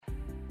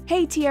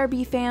Hey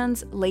TRB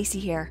fans, Lacey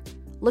here.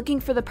 Looking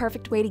for the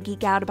perfect way to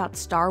geek out about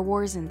Star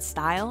Wars in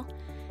style?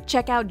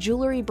 Check out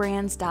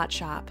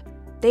jewelrybrands.shop.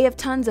 They have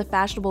tons of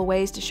fashionable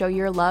ways to show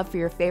your love for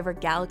your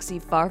favorite galaxy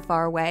far,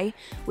 far away,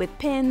 with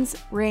pins,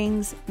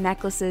 rings,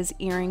 necklaces,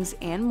 earrings,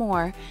 and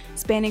more,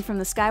 spanning from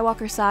the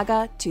Skywalker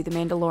Saga to The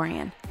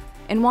Mandalorian.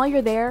 And while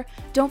you're there,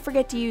 don't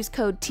forget to use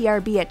code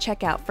TRB at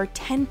checkout for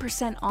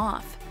 10%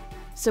 off.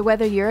 So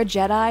whether you're a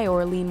Jedi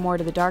or lean more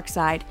to the dark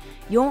side,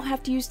 you won't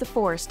have to use the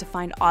Force to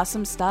find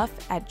awesome stuff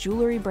at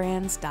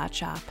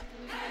jewelrybrands.shop.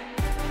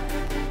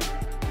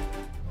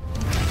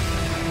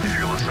 If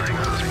you're listening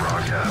to this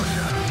broadcast,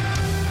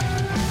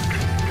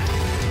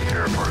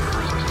 you're a part of the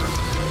Resistance.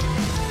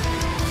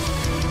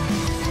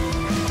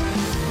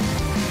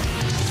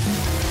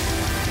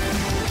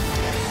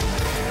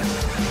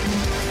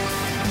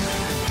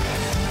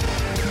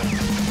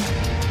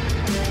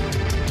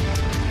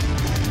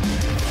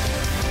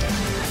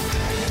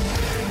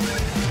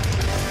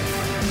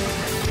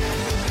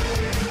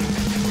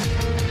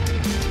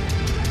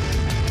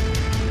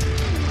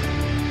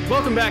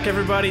 Welcome back,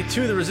 everybody,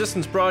 to the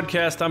Resistance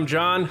broadcast. I'm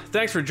John.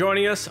 Thanks for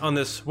joining us on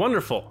this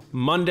wonderful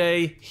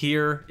Monday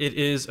here. It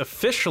is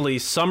officially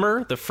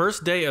summer, the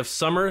first day of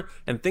summer,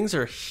 and things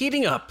are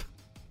heating up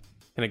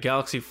in a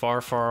galaxy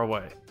far, far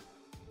away.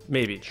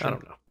 Maybe. Sure. I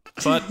don't know.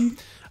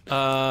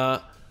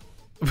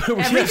 But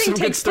everything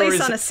takes place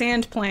on a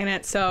sand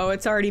planet, so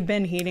it's already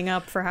been heating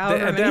up for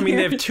however many they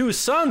years. have two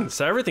suns,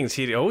 so everything's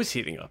always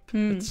heating up.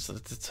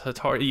 It's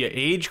hard. You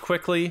age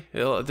quickly.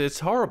 It's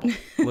horrible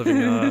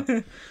living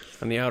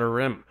on the outer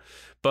rim.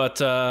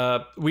 But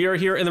we are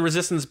here in the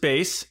Resistance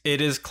base.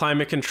 It is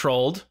climate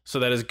controlled, so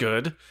that is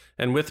good.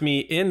 And with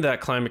me in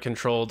that climate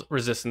controlled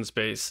Resistance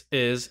base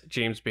is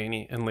James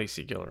Bainey and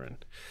Lacey Gillerin.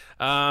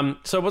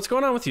 So what's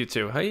going on with you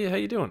two? How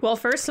you doing? Well,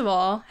 first of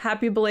all,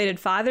 happy belated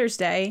Father's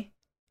Day.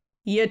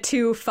 You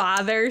two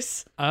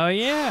fathers. Oh,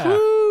 yeah.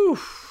 Woo!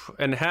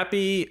 And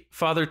happy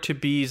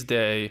Father-to-Be's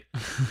Day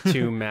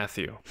to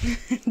Matthew.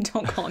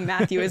 Don't call him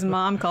Matthew. His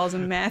mom calls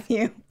him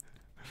Matthew.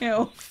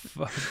 Ew.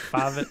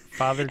 Father.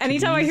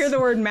 Anytime I hear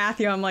the word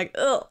Matthew, I'm like,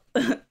 ugh.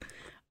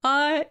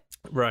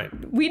 Right.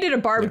 We did a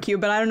barbecue,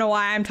 but I don't know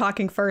why I'm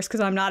talking first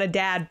because I'm not a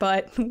dad,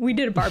 but we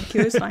did a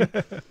barbecue. It's fine.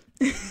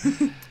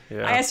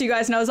 Yeah. I asked you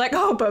guys and I was like,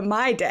 oh, but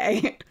my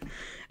day.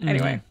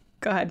 Anyway,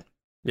 Go ahead.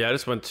 Yeah, I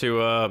just went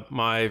to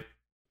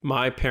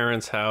my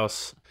parents'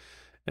 house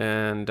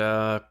and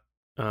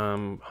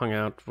hung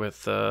out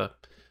with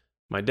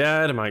my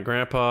dad and my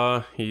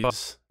grandpa.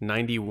 He's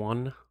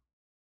 91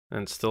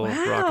 and still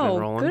rocking and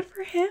rolling. Good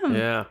for him.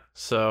 Yeah.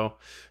 So,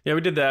 yeah,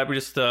 we did that. We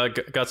just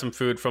got some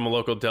food from a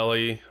local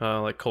deli,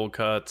 like cold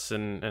cuts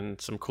and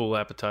some cool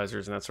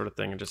appetizers and that sort of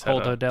thing. And just had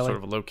a sort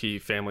of a low-key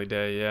family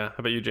day. Yeah. How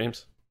about you,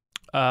 James?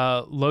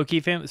 Loki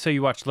family. So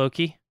you watched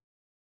Loki?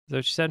 Is that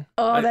what you said?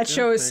 Oh, that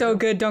show is so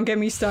good. Don't get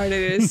me started.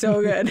 It is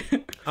so good.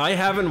 I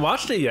haven't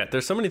watched it yet.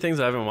 There's so many things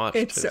I haven't watched.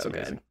 It's so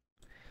good.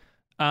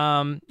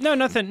 No,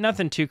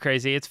 nothing too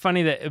crazy. It's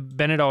funny that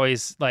Bennett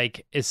always,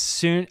 like,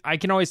 I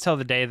can always tell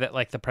the day that,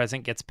 like, the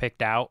present gets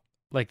picked out,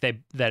 like that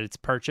it's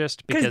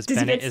purchased, because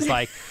Bennett is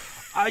like,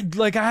 I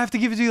have to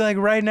give it to you, like,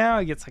 right now.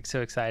 He gets, like,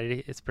 so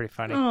excited. It's pretty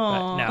funny.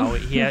 Aww. But no,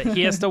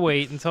 he has to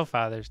wait until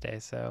Father's Day,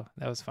 so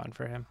that was fun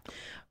for him.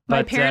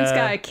 My parents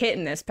got a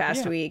kitten this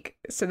past week,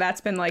 so that's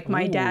been like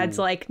my dad's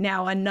like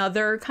now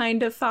another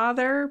kind of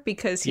father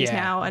because he's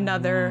now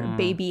another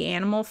baby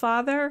animal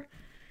father.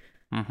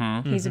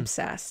 He's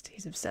obsessed.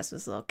 He's obsessed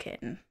with his little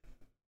kitten.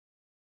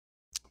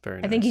 Very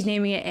nice. I think he's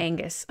naming it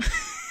Angus.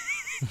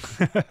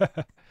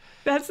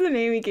 That's the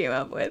name he came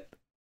up with.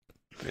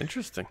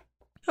 Interesting.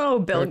 Oh,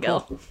 Bill Very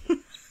Gill.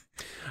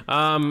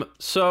 Cool.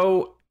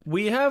 So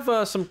we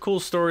have some cool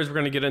stories we're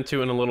going to get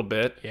into in a little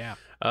bit. Yeah.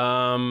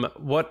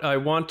 What I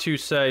want to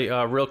say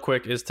real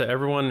quick is to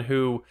everyone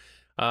who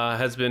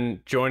has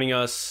been joining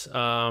us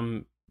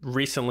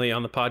recently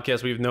on the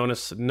podcast, we've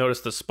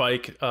noticed the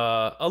spike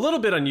a little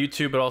bit on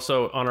YouTube, but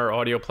also on our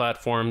audio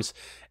platforms.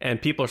 And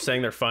people are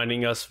saying they're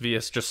finding us via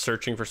just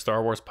searching for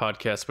Star Wars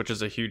podcasts, which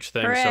is a huge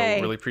thing. Hooray.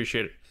 So really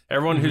appreciate it.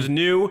 Everyone who's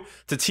new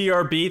to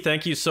TRB,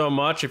 thank you so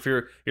much. If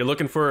you're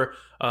looking for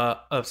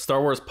a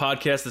Star Wars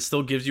podcast that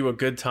still gives you a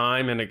good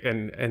time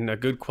and a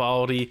good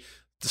quality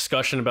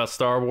discussion about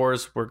Star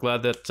Wars, we're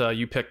glad that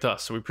you picked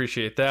us, so we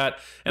appreciate that.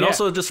 And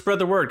also just spread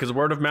the word, because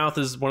word of mouth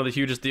is one of the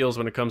hugest deals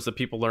when it comes to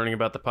people learning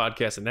about the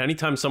podcast. And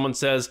anytime someone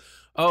says,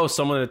 oh,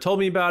 someone had told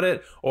me about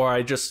it, or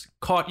I just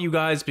caught you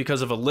guys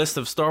because of a list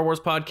of Star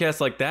Wars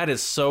podcasts, like, that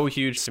is so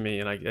huge to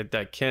me. And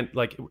I can't,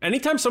 like,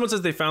 anytime someone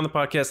says they found the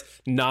podcast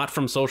not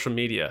from social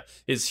media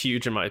is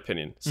huge in my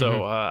opinion.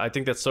 So I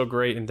think that's so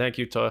great, and thank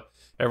you to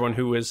everyone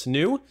who is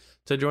new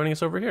to joining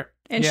us over here.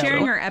 And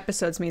sharing our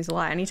episodes means a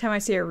lot. Anytime I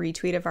see a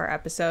retweet of our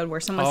episode where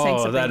someone's saying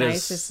something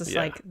nice, it's just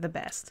like the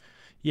best.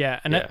 Yeah,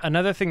 and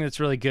another thing that's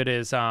really good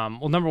is,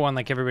 well, number one,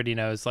 like everybody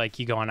knows, like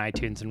you go on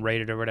iTunes and rate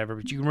it or whatever,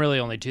 but you can really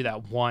only do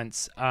that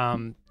once.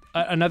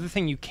 Another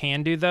thing you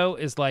can do, though,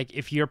 is like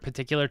if you're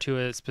particular to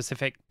a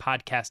specific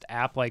podcast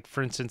app, like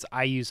for instance,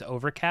 I use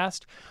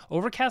Overcast.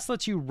 Overcast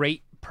lets you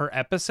rate per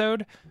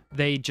episode.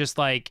 They just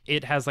like,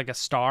 it has like a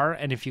star,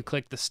 and if you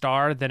click the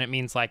star, then it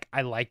means like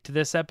I liked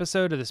this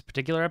episode or this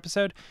particular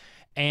episode.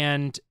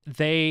 And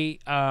they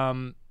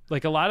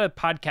like a lot of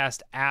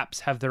podcast apps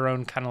have their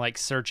own kind of like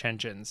search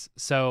engines.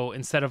 So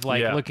instead of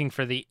like looking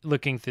through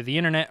the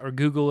internet or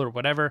Google or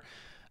whatever,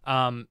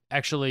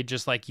 actually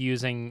just like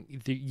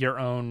using your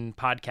own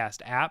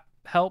podcast app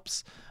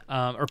helps,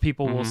 or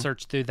people will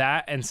search through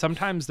that. And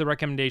sometimes the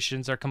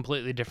recommendations are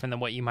completely different than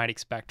what you might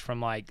expect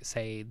from like,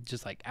 say,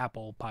 just like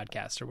Apple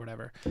Podcasts or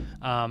whatever.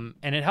 And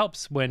it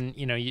helps when,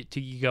 you know,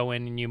 you go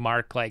in and you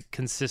mark like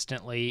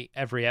consistently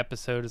every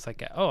episode. It's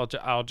like, oh,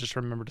 I'll just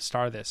remember to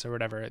star this or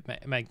whatever.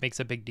 It makes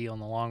a big deal in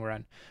the long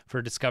run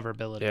for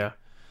discoverability. Yeah.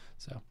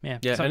 So yeah,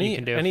 something you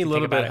can do. Any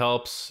little bit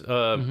helps.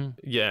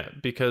 Yeah,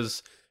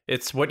 because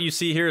it's what you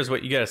see here is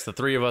what you get. It's the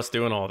three of us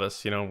doing all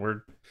this. You know,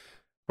 we're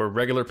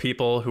regular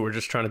people who are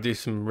just trying to do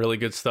some really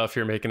good stuff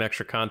here, making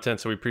extra content.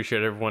 So we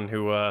appreciate everyone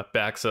who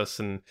backs us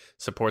and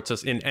supports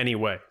us in any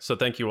way. So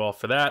thank you all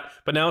for that.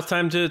 But now it's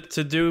time to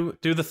do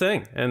the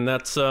thing. And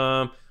that's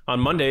on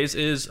Mondays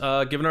is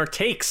giving our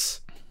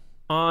takes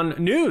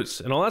on news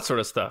and all that sort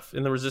of stuff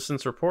in the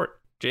Resistance Report.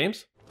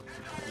 James?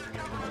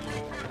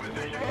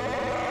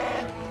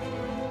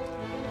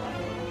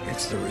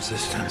 It's the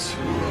Resistance.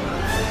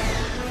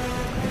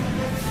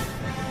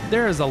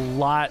 There is a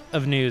lot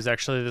of news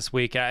actually this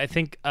week. I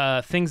think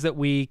things that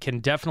we can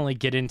definitely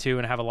get into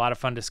and have a lot of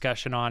fun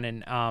discussion on.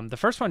 And the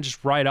first one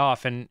just right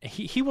off, and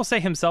he will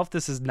say himself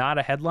this is not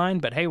a headline,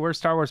 but hey, we're a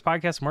Star Wars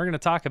podcast and we're going to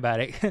talk about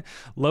it.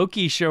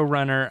 Loki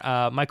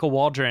showrunner Michael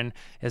Waldron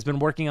has been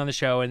working on the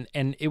show, and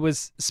it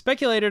was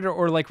speculated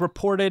or like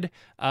reported,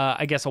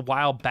 I guess, a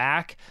while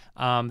back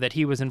that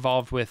he was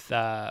involved with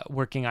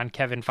working on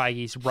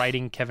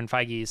writing Kevin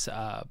Feige's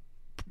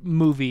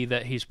movie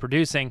that he's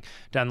producing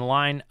down the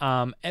line,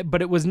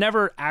 but it was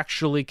never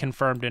actually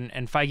confirmed,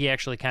 and Feige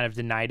actually kind of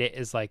denied it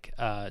as like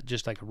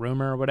just like a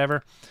rumor or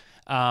whatever.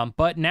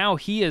 But now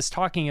he is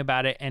talking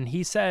about it, and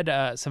he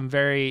said some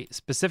very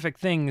specific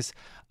things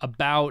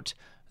about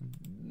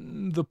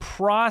the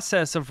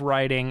process of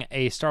writing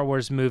a Star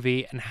Wars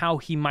movie and how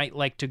he might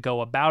like to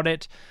go about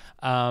it.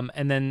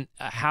 And then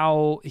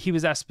how he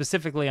was asked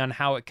specifically on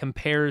how it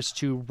compares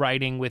to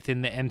writing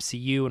within the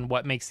MCU and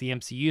what makes the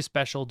MCU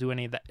special.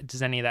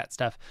 Does any of that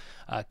stuff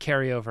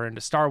carry over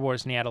into Star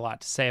Wars? And he had a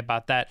lot to say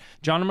about that.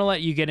 John, I'm gonna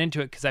let you get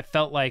into it because I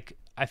felt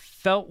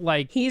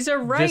like he's a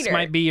writer. This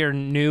might be your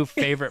new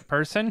favorite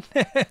person,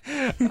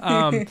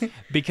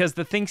 because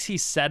the things he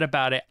said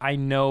about it, I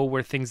know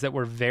were things that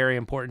were very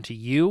important to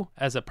you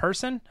as a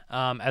person,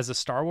 as a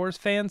Star Wars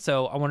fan.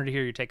 So I wanted to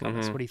hear your take on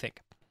this. What do you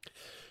think?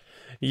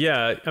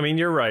 Yeah, I mean,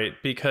 you're right,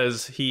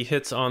 because he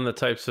hits on the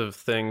types of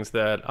things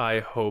that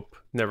I hope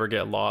never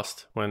get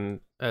lost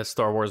as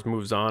Star Wars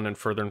moves on and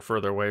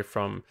further away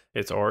from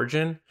its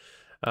origin.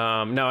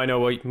 Now, I know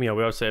we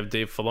also have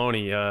Dave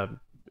Filoni,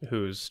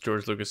 who's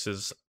George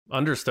Lucas's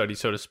understudy,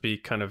 so to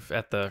speak, kind of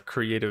at the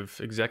creative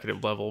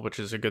executive level, which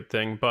is a good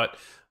thing. But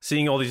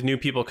seeing all these new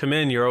people come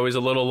in, you're always a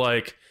little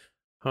like,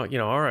 oh,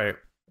 all right,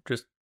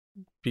 just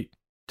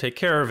take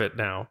care of it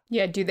now.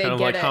 Yeah, do they kind of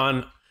get like it?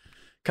 Han.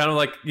 Kind of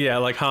like,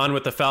 like Han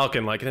with the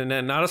Falcon, like,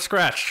 and not a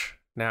scratch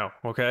now,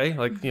 okay?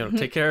 Like,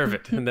 take care of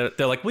it. And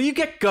they're like, will you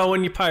get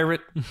going, you pirate?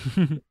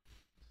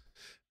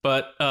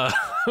 But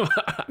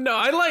no,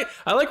 I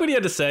like what he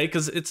had to say,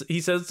 because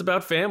he says it's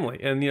about family,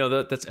 and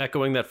that's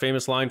echoing that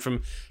famous line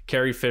from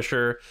Carrie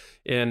Fisher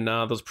in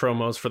those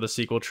promos for the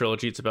sequel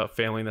trilogy. It's about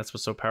family, and that's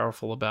what's so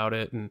powerful about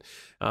it. And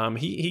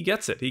he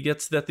gets it. He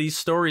gets that these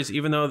stories,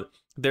 even though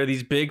they're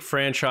these big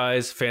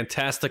franchise,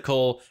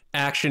 fantastical,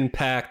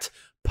 action-packed,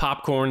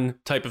 popcorn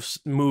type of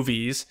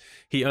movies,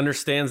 he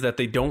understands that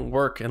they don't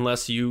work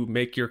unless you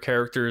make your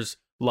characters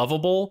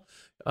lovable,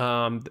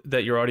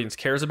 that your audience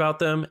cares about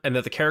them, and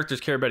that the characters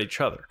care about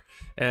each other.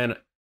 And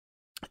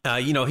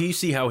you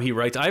see how he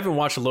writes. I haven't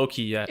watched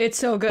Loki yet. It's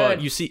so good.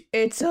 But you see,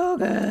 it's so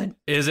good.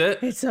 Is it?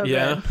 It's so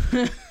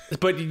good.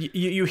 But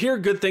you hear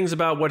good things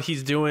about what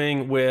he's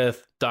doing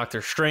with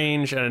Doctor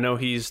Strange, and I know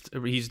he's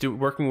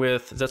working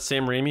with, is that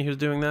Sam Raimi who's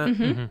doing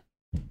that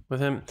with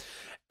him?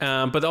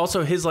 But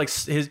also his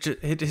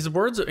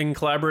words in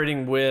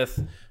collaborating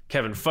with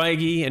Kevin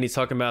Feige, and he's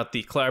talking about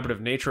the collaborative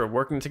nature of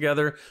working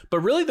together. But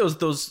really,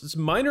 those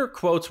minor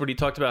quotes where he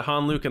talked about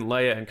Han, Luke, and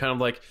Leia, and kind of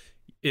like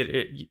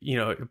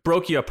it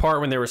broke you apart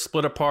when they were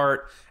split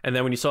apart, and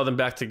then when you saw them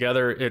back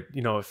together,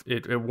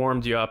 it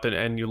warmed you up,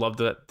 and you loved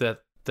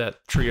that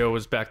trio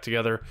was back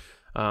together,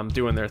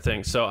 doing their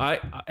thing. So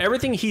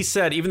everything he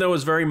said, even though it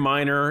was very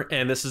minor,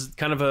 and this is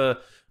kind of a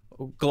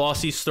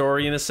glossy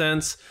story in a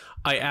sense,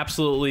 I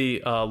absolutely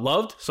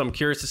loved. So I'm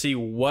curious to see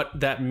what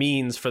that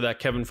means for that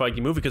Kevin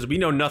Feige movie, because we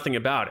know nothing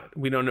about it.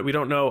 We don't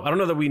know. I don't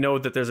know that we know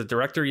that there's a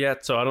director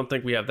yet, so I don't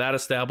think we have that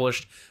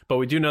established. But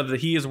we do know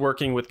that he is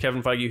working with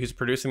Kevin Feige, who's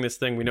producing this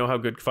thing. We know how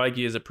good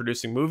Feige is at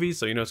producing movies,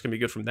 so it's going to be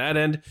good from that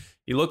end.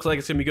 He looks like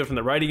it's going to be good from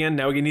the writing end.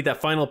 Now we need that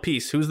final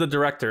piece. Who's the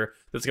director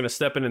that's going to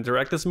step in and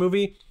direct this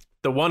movie?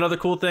 The one other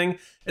cool thing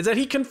is that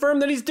he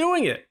confirmed that he's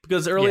doing it,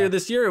 because earlier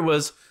this year it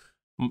was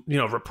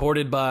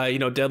reported by,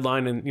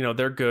 Deadline, and,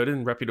 they're good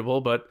and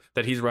reputable, but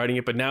that he's writing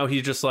it. But now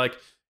he's just like,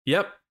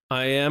 yep,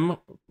 I am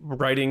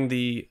writing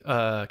the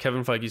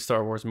Kevin Feige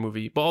Star Wars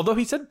movie. But although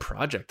he said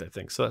project, I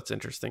think, so that's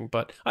interesting.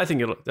 But I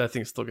think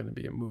it's still going to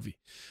be a movie.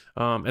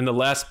 And the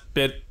last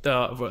bit,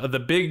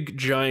 the big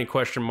giant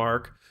question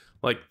mark,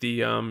 like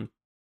the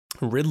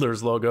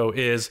Riddler's logo,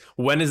 is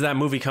when is that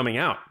movie coming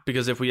out?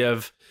 Because if we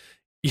have,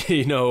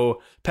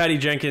 Patty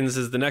Jenkins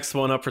is the next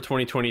one up for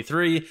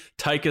 2023.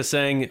 Taika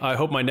saying, I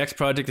hope my next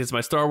project is my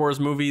Star Wars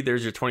movie.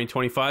 There's your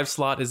 2025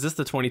 slot. Is this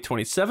the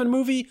 2027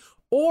 movie?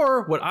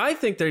 Or what I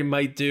think they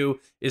might do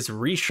is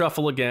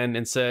reshuffle again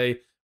and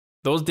say,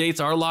 those dates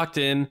are locked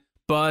in,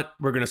 but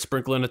we're going to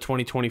sprinkle in a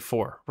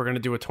 2024. We're going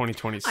to do a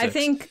 2026. I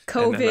think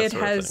COVID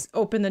has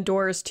opened the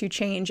doors to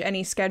change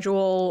any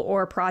schedule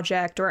or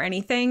project or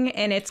anything.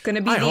 And it's going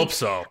to be... I hope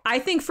so. I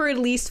think for at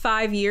least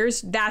 5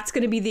 years, that's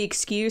going to be the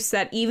excuse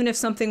that even if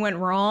something went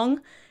wrong,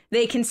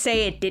 they can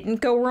say it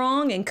didn't go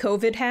wrong and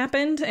COVID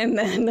happened. And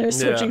then they're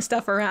switching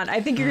stuff around.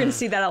 I think you're going to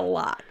see that a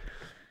lot.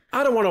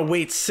 I don't want to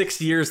wait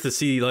 6 years to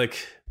see,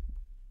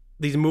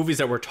 these movies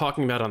that we're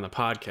talking about on the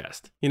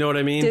podcast. You know what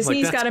I mean?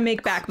 Disney's got to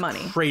make back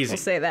money. Crazy. We'll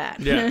say that.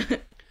 Yeah.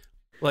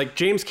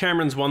 James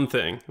Cameron's one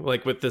thing,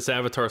 with this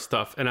Avatar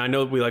stuff, and I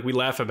know we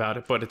laugh about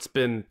it, but it's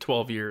been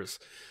 12 years.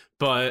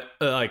 But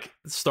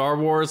Star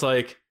Wars,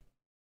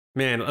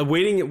 man,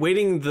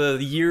 waiting the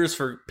years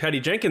for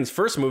Patty Jenkins'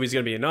 first movie is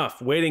going to be enough.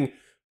 Waiting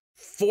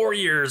 4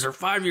 years or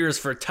 5 years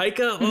for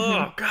Taika.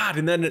 Oh God.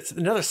 And then it's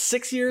another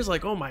 6 years.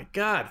 Oh my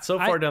God, it's so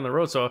far down the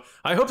road. So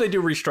I hope they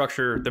do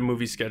restructure the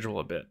movie schedule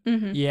a bit.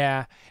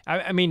 Yeah.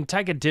 I mean,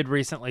 Taika did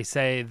recently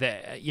say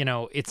that,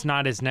 it's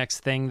not his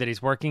next thing that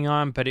he's working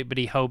on, but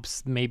he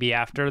hopes maybe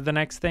after the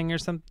next thing or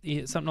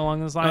something along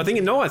those lines.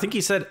 I think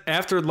he said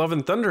after Love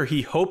and Thunder,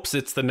 he hopes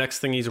it's the next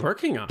thing he's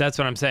working on. That's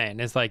what I'm saying.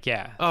 It's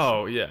yeah.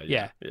 Oh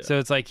yeah. So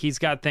it's he's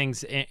got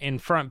things in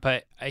front,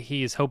 but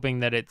he's hoping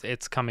that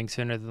it's coming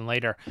sooner than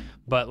later.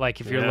 But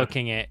if you're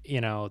looking at,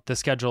 the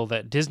schedule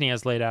that Disney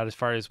has laid out, as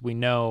far as we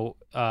know,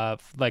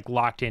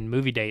 locked in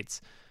movie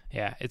dates,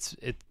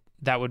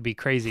 that would be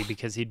crazy,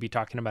 because he'd be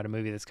talking about a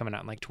movie that's coming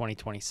out in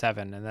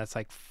 2027, and that's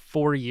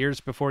 4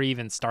 years before he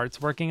even starts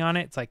working on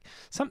it. It's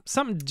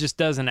something just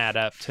doesn't add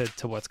up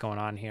to what's going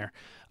on here.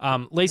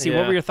 Lacey,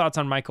 what were your thoughts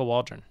on Michael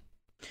Waldron?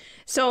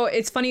 So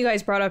it's funny you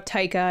guys brought up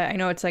Taika. I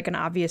know it's an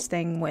obvious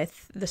thing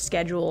with the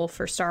schedule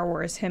for Star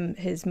Wars,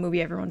 his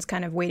movie, everyone's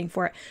kind of waiting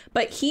for it.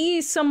 But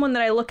he's someone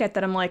that I look at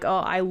that I'm oh,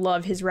 I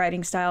love his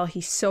writing style.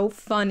 He's so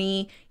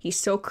funny. He's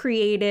so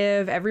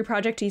creative. Every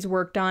project he's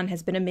worked on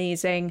has been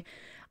amazing.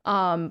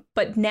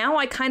 But now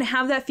I kind of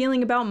have that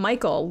feeling about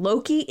Michael.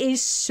 Loki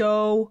is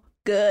so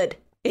good.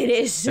 It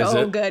is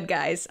so good,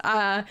 guys.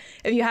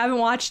 If you haven't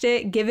watched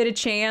it, give it a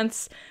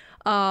chance.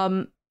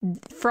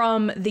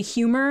 From the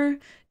humor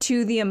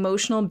to the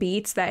emotional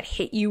beats that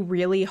hit you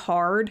really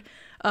hard,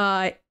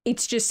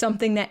 it's just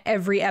something that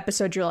every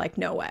episode you're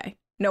no way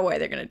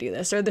they're gonna do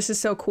this, or this is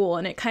so cool.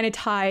 And it kind of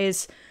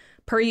ties,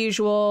 per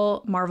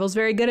usual, Marvel's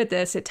very good at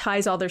this, it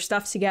ties all their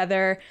stuff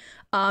together,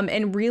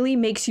 and really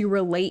makes you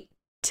relate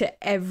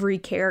to every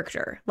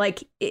character.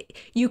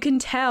 You can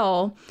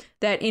tell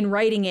that in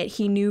writing it,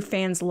 he knew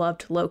fans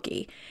loved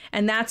Loki.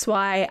 And that's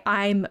why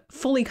I'm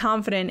fully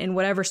confident in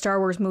whatever Star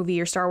Wars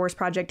movie or Star Wars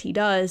project he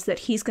does, that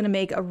he's going to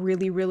make a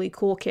really, really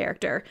cool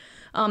character.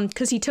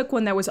 Because he took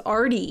one that was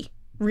already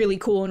really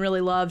cool and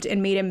really loved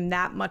and made him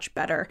that much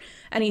better.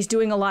 And he's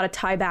doing a lot of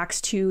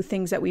tiebacks to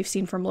things that we've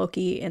seen from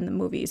Loki in the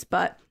movies.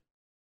 But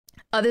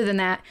other than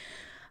that,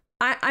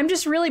 I'm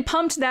just really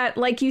pumped that,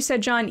 like you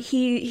said, John,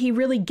 he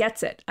really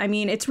gets it. I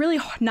mean, it's really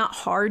not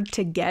hard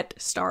to get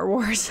Star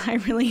Wars. I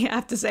really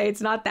have to say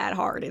it's not that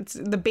hard. It's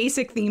the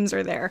basic themes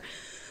are there,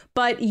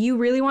 but you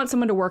really want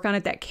someone to work on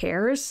it that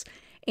cares.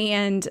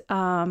 And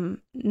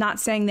not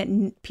saying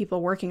that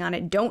people working on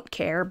it don't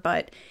care,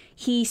 but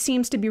he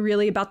seems to be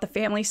really about the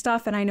family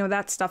stuff. And I know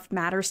that stuff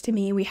matters to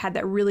me. We had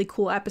that really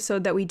cool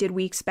episode that we did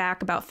weeks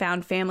back about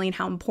found family and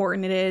how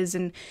important it is.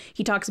 And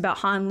he talks about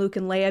Han, Luke,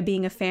 and Leia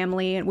being a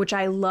family, which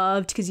I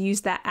loved because he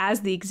used that as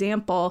the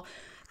example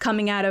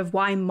coming out of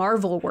why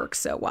Marvel works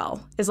so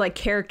well, is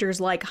characters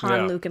like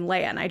Han, Luke, and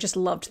Leia. And I just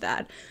loved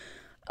that.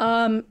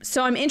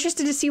 So I'm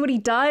interested to see what he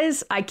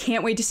does. I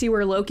can't wait to see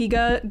where Loki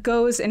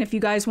goes. And if you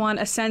guys want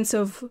a sense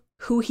of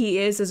who he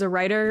is as a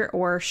writer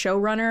or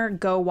showrunner,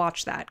 go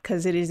watch that,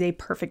 because it is a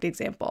perfect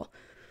example.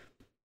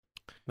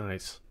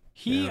 Nice.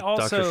 He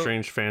also... Doctor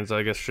Strange fans,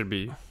 I guess, should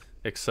be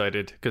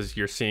excited because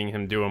you're seeing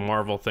him do a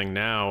Marvel thing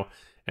now.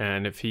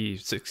 And if he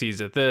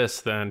succeeds at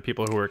this, then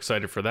people who are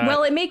excited for that are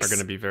going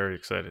to be very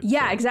excited.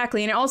 Yeah,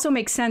 exactly. And it also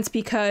makes sense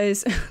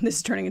because this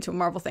is turning into a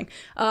Marvel thing.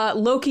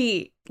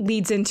 Loki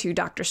leads into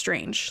Doctor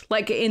Strange,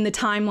 in the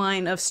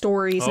timeline of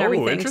stories and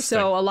everything.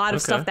 So a lot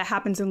of stuff that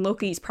happens in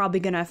Loki is probably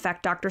going to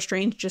affect Doctor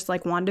Strange, just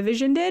like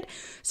WandaVision did.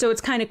 So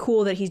it's kind of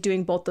cool that he's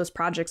doing both those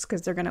projects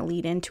because they're going to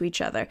lead into each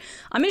other.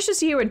 I'm interested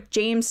to hear what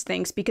James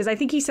thinks, because I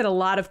think he said a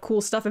lot of cool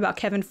stuff about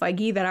Kevin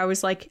Feige that I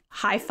was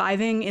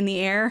high-fiving in the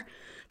air.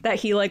 That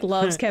he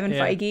loves Kevin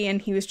Feige,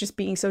 and he was just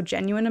being so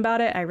genuine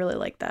about it. I really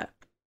like that.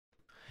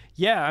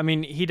 Yeah, I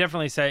mean, he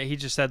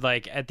just said,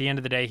 like, at the end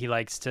of the day, he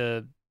likes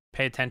to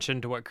pay attention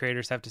to what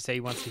creators have to say.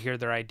 He wants to hear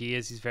their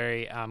ideas. He's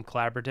very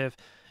collaborative,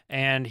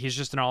 and he's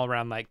just an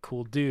all-around, like,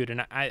 cool dude.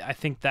 And I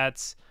think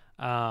that's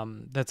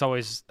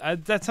always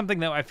that's something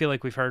that I feel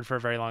like we've heard for a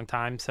very long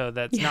time. So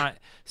that's not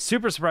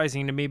super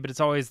surprising to me, but it's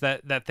always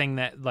that thing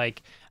that,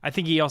 like, I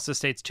think he also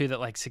states too that,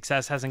 like,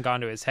 success hasn't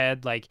gone to his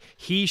head. Like,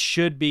 he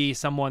should be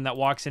someone that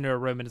walks into a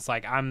room and it's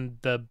like, I'm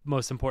the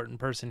most important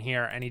person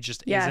here, and he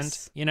just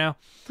isn't, you know?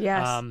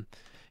 Yes.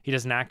 He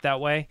doesn't act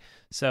that way.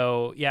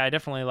 So yeah, I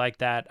definitely like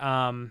that.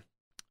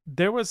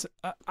 There was,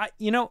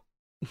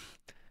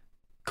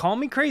 call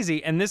me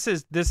crazy, and this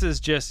is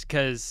just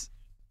because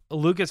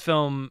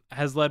Lucasfilm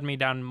has led me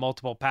down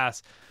multiple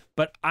paths,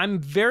 but I'm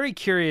very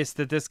curious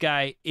that this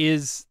guy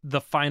is the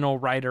final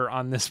writer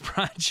on this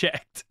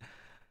project.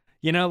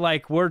 You know,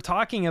 like, we're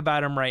talking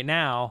about him right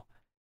now,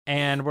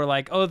 and we're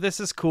like, oh,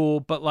 this is cool,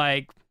 but,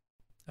 like,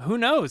 who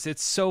knows?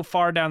 It's so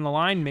far down the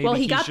line. Maybe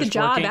he got the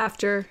job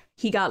after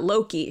he got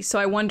Loki, so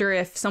I wonder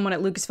if someone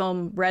at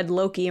Lucasfilm read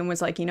Loki and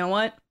was like, you know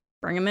what,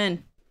 bring him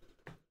in.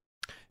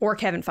 Or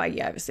Kevin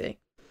Feige, obviously.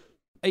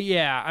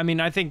 Yeah, I mean,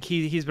 I think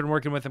he's been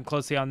working with him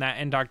closely on that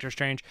and Doctor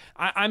Strange.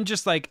 I'm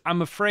just like,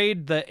 I'm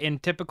afraid that in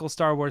typical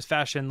Star Wars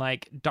fashion,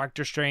 like,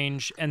 Doctor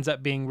Strange ends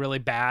up being really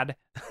bad.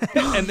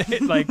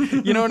 And like,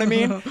 you know what I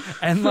mean?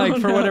 And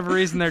like, for whatever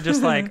reason, they're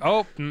just like,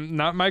 oh,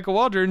 not Michael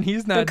Waldron.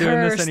 He's not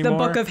doing this anymore.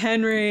 The Book of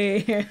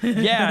Henry.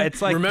 Yeah,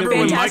 it's like, remember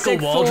when Michael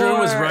Waldron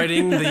was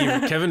writing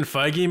the Kevin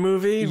Feige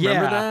movie?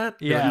 Remember that?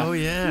 Yeah. Oh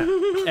yeah.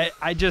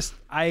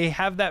 I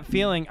have that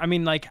feeling. I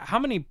mean, like, how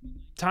many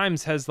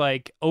times has,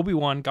 like,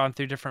 Obi-Wan gone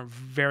through different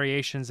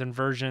variations and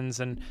versions,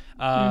 and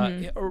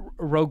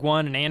Rogue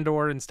One and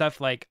Andor and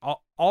stuff, like,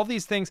 all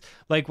these things.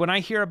 Like, when I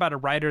hear about a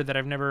writer that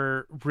I've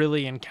never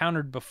really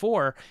encountered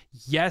before,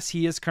 yes,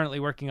 he is currently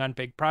working on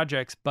big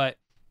projects, but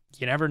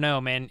you never know,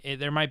 man.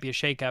 There might be a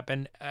shakeup.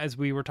 And as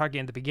we were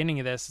talking at the beginning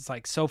of this, it's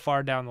like so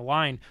far down the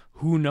line,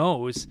 who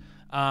knows?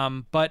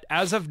 But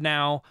as of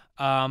now,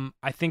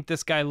 I think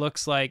this guy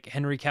looks like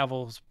Henry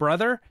Cavill's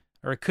brother,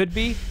 or it could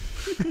be.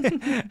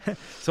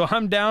 So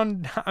I'm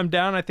down.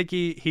 I think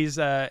he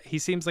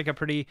seems like a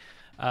pretty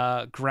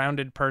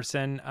grounded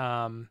person,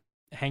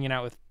 hanging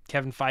out with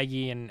Kevin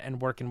Feige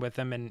and working with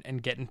him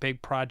and getting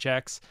big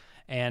projects.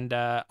 And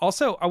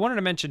also, I wanted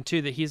to mention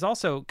too that he's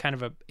also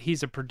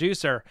he's a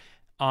producer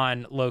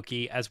on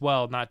Loki as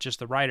well, not just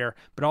the writer,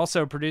 but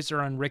also a producer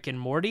on Rick and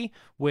Morty,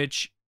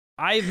 which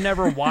I've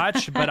never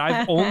watched, but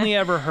I've only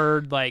ever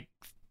heard, like,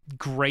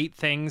 great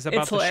things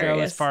about the show,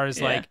 as far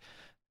as like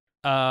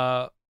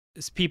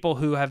people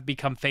who have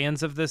become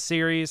fans of this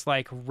series,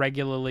 like,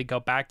 regularly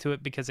go back to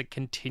it because it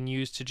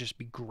continues to just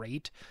be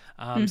great.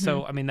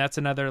 So I mean, that's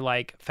another,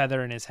 like,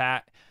 feather in his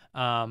hat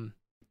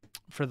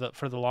for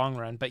the long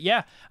run. But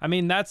yeah, I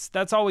mean,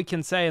 that's all we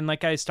can say. And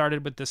like I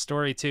started with this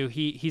story too,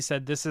 he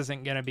said this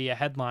isn't going to be a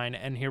headline,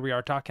 and here we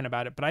are talking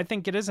about it. But I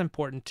think it is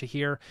important to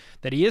hear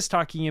that he is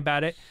talking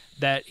about it,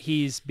 that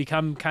he's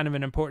become kind of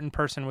an important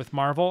person with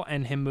Marvel,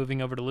 and him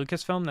moving over to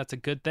Lucasfilm, that's a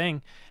good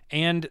thing.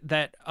 And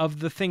that of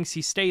the things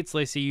he states,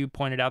 Lacey, you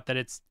pointed out that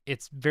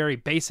it's very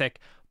basic,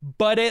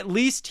 but at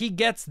least he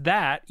gets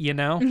that, you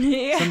know.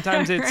 Yeah,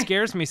 sometimes it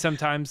scares me.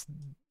 Sometimes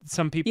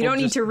some people, you don't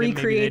need to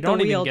recreate the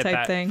wheel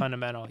type thing.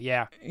 Fundamental.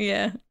 Yeah.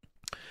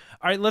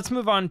 All right, let's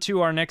move on to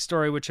our next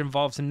story, which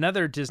involves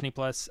another Disney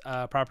Plus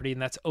property,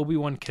 and that's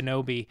Obi-Wan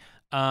Kenobi.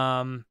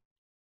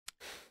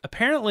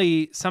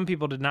 Apparently, some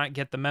people did not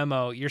get the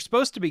memo. You're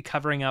supposed to be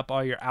covering up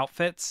all your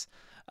outfits,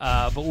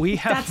 but we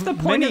have that's the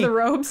point of the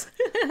robes.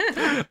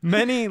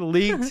 Many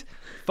leaked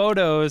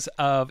photos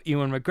of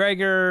Ewan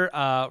McGregor,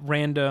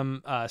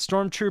 random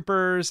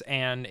stormtroopers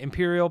and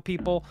Imperial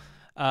people,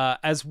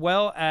 as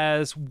well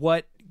as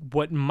what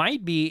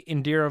might be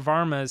Indira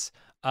Varma's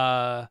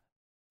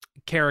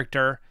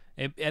character.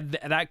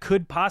 That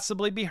could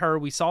possibly be her.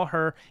 We saw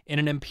her in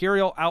an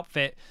Imperial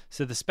outfit,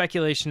 so the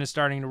speculation is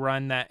starting to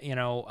run that, you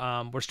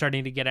know, we're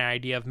starting to get an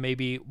idea of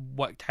maybe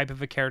what type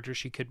of a character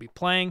she could be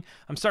playing.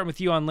 I'm starting with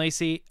you on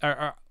Lacey,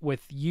 or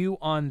with you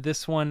on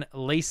this one,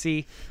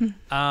 Lacey.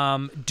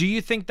 Do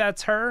you think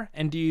that's her,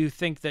 and do you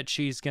think that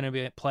she's going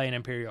to play an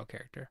Imperial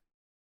character?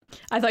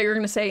 I thought you were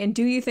going to say, and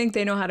do you think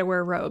they know how to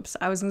wear robes?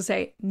 I was going to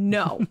say,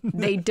 no,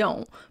 they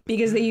don't,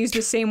 because they use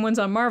the same ones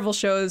on Marvel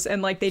shows,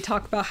 and, like, they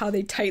talk about how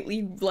they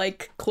tightly,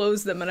 like,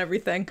 close them and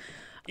everything.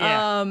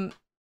 Yeah.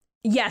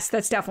 Yes,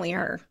 that's definitely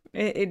her.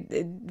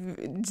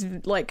 It's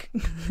like,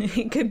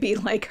 it could be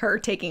like her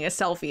taking a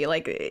selfie.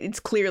 Like, it's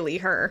clearly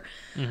her.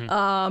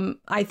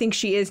 I think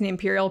she is an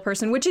Imperial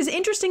person, which is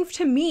interesting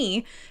to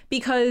me,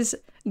 because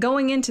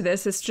going into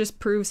this just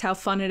proves how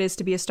fun it is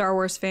to be a Star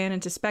Wars fan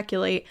and to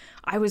speculate.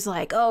 I was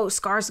like, oh,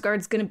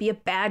 Skarsgård's going to be a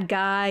bad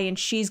guy and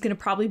she's going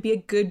to probably be a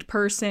good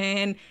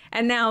person.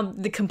 And now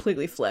the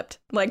completely flipped.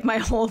 Like, my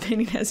whole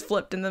opinion has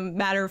flipped in the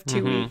matter of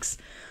 2 weeks.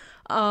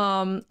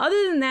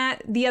 Other than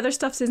that, the other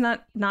stuff is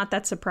not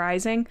that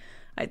surprising.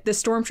 The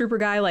Stormtrooper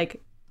guy,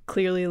 like,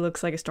 clearly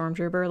looks like a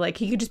stormtrooper. Like,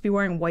 he could just be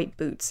wearing white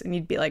boots and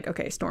you'd be like,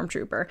 okay,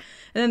 stormtrooper.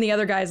 And then the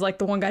other guy's like,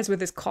 the one guy's with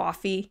his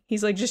coffee.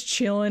 He's like just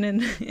chilling in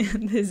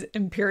his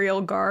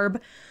Imperial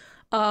garb.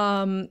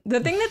 The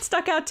thing that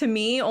stuck out to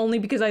me, only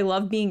because I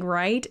love being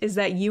right, is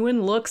that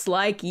Ewan looks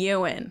like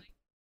Ewan.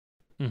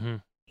 Mm-hmm.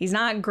 He's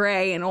not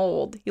gray and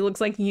old. He looks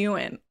like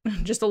Ewan,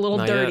 just a little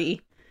Not dirty. Yet.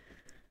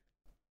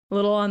 A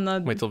little on the,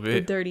 Wait till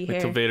the dirty hair.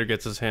 Wait till Vader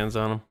gets his hands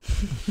on him.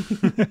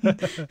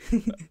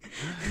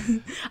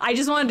 I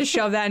just wanted to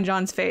shove that in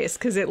John's face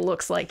because it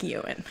looks like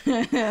Ewan.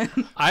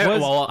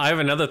 I have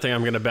another thing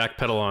I'm going to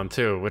backpedal on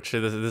too, which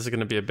this is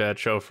going to be a bad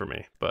show for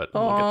me, but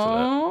we'll get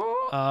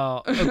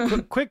to that.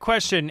 A quick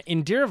question.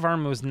 Indira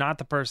Varma was not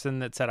the person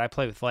that said, I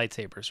play with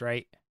lightsabers,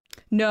 right?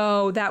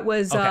 No, that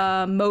was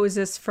Okay.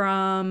 Moses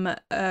from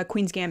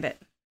Queen's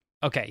Gambit.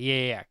 Okay,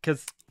 yeah.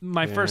 Because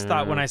my first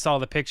thought when I saw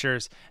the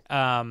pictures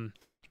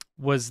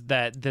was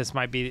that this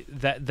might be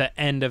the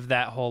end of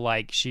that whole,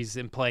 like, she's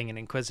playing an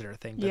Inquisitor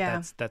thing,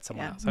 but that's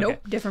someone else. Okay.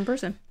 Nope, different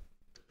person.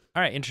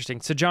 All right,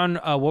 interesting. So, John,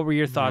 what were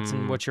your thoughts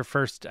and what's your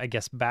first, I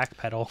guess,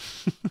 backpedal?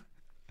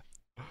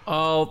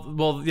 Oh,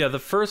 well, yeah, the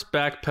first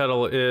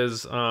backpedal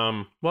is, well,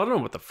 I don't know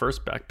what the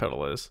first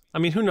backpedal is. I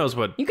mean, who knows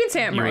what You can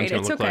say I'm right. Ewan's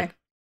gonna It's look okay. like.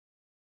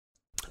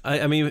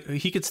 I mean,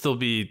 he could still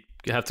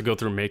have to go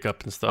through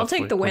makeup and stuff. I'll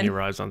take the when he win.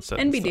 arrives on set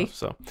NBD. and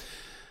stuff,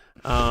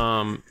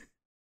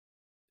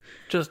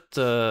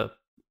 so,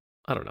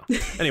 I don't know.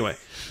 Anyway,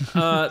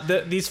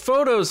 these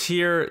photos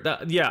here,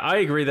 I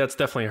agree, that's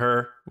definitely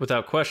her,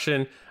 without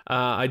question.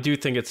 I do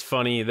think it's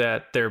funny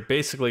that they're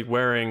basically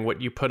wearing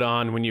what you put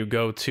on when you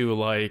go to,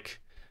 like,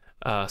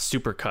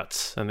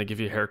 Supercuts, and they give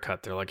you a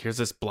haircut. They're like, here's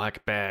this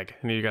black bag,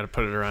 and you got to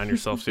put it around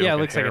yourself so you Yeah, it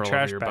don't looks get like hair a all over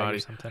trash your bag body. or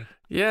something.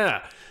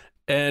 Yeah,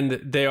 and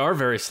they are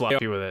very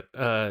sloppy with it.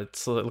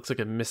 It looks like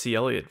a Missy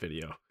Elliott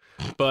video,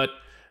 but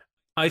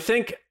I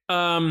think,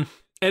 and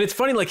it's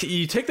funny, like,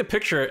 you take the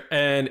picture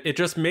and it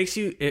just makes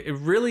you, it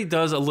really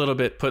does a little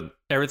bit put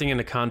everything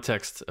into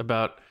context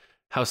about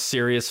how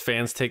serious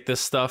fans take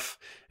this stuff.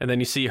 And then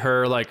you see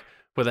her, like,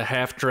 with a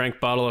half-drank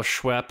bottle of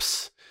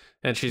Schweppes,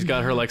 and she's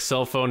got her, like,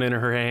 cell phone in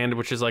her hand,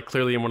 which is, like,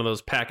 clearly in one of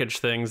those package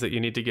things that you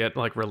need to get,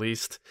 like,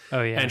 released.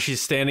 Oh, yeah. And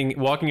she's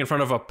walking in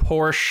front of a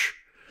Porsche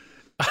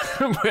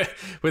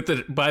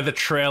by the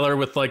trailer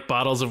with, like,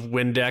 bottles of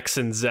Windex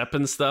and Zepp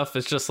and stuff.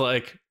 It's just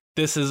like,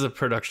 this is a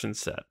production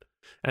set,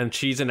 and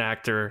she's an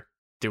actor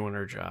doing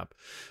her job.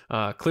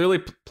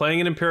 Clearly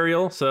playing an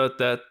Imperial, so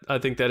that I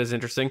think that is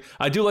interesting.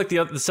 I do like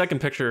the second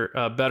picture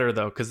better,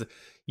 though, because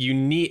you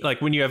need,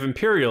 like, when you have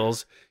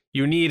Imperials,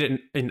 you need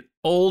an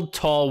old,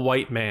 tall,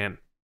 white man,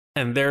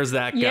 and there's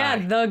that guy. Yeah,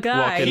 the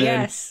guy. walking in.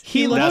 Yes,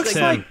 He looks That's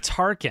like him.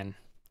 Tarkin.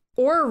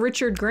 Or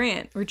Richard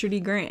E.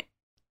 Grant.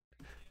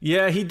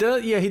 Yeah, he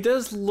does. Yeah, he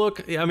does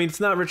look. I mean, it's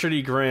not Richard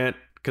E. Grant,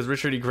 because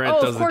Richard E. Grant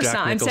does Of course the Jack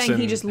not. I'm Nicholson saying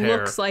he just hair.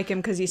 looks like him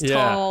because he's Yeah.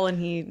 tall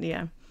and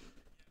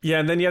Yeah,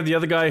 and then you have the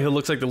other guy who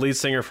looks like the lead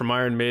singer from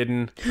Iron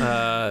Maiden.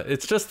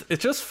 It's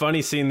just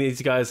funny seeing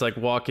these guys, like,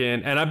 walk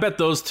in, and I bet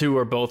those two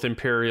are both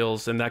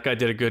Imperials, and that guy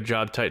did a good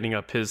job tightening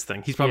up his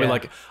thing. He's probably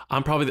like,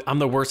 I'm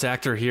the worst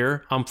actor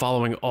here. I'm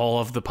following all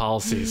of the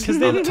policies Because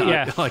they look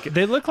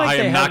like I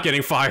they am have, not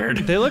getting fired.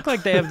 They look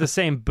like they have the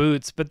same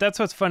boots, but that's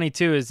what's funny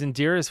too is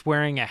Indira's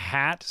wearing a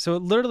hat, so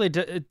it literally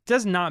it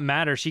does not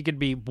matter. She could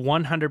be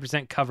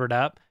 100% covered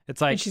up. It's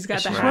like she's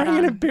got the she's hat wearing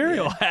an on.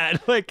 Imperial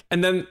hat. Like,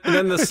 And then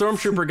the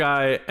Stormtrooper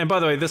guy, and by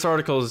the way, this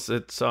article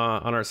it's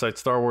on our site,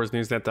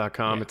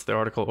 StarWarsNewsNet.com. Yeah. It's the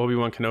article,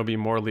 Obi-Wan Kenobi,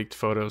 more leaked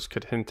photos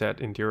could hint at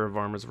Indira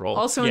Varma's role.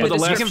 Also Yeah, in But the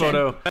the last description.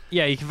 photo,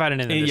 yeah, you can find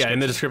it in the description. yeah, in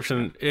the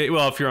description.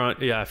 Well, if you're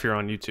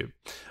on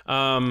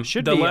YouTube.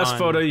 Should the be last on-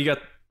 photo you got.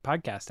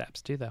 Podcast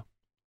apps too, though.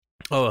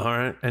 Oh, all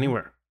right,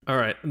 anywhere. All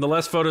right. The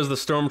last photo is the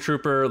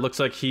Stormtrooper. Looks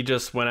like he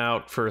just went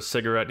out for a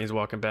cigarette and he's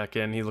walking back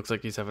in. He looks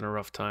like he's having a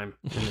rough time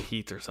in the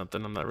heat or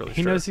something. I'm not really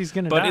He sure. knows he's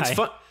gonna but die. it's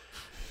fun.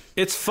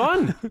 It's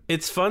fun.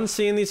 It's fun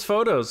seeing these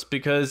photos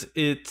because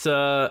it's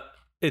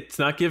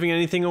not giving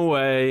anything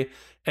away,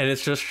 and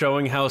it's just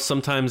showing how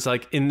sometimes,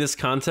 like, in this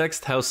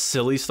context, how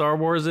silly Star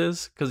Wars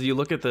is. Because you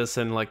look at this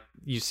and, like,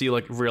 you see,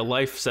 like, real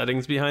life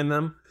settings behind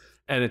them,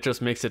 and it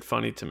just makes it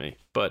funny to me.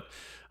 But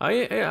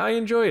I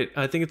enjoy it.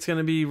 I think it's going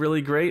to be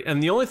really great.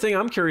 And the only thing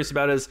I'm curious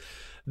about is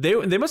they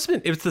must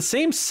have been, it's the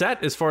same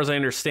set as far as I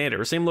understand it,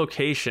 or same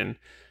location.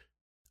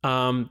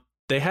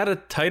 They had a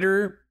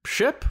tighter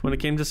ship when it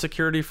came to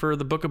security for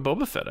the Book of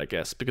Boba Fett, I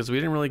guess, because we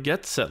didn't really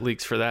get set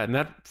leaks for that, and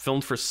that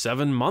filmed for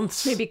 7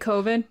 months. Maybe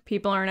COVID.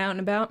 People aren't out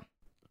and about.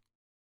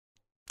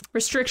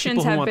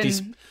 Restrictions have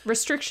been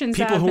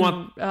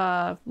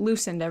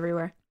loosened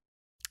everywhere.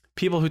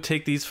 People who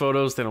take these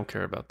photos, they don't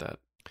care about that.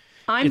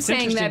 I'm It's saying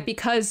interesting- that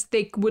because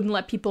they wouldn't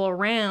let people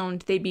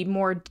around, they'd be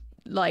more,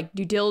 like,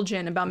 due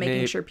diligent about making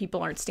Maybe. sure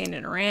people aren't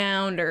standing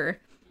around or.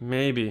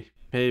 Maybe.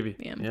 Maybe.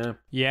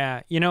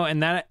 Yeah. You know,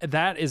 and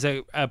that is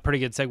a pretty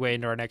good segue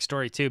into our next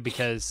story too,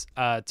 because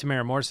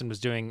Tamara Morrison was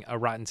doing a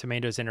Rotten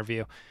Tomatoes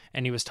interview,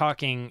 and he was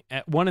talking.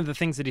 One of the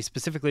things that he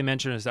specifically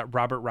mentioned is that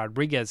Robert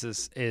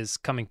Rodriguez is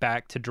coming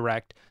back to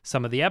direct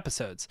some of the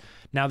episodes.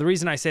 Now, the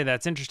reason I say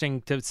that's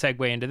interesting to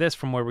segue into this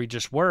from where we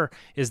just were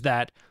is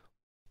that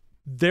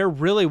there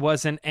really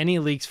wasn't any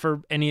leaks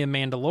for any of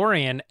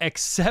Mandalorian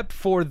except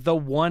for the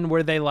one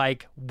where they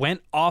like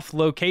went off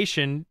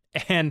location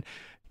and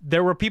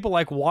there were people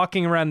like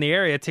walking around the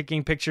area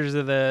taking pictures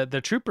of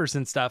the troopers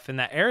and stuff in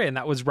that area. And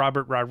that was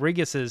Robert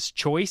Rodriguez's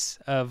choice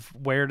of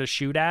where to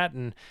shoot at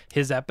and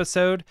his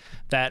episode,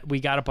 that we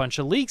got a bunch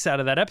of leaks out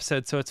of that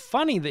episode. So it's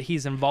funny that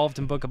he's involved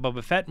in Book of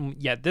Boba Fett, and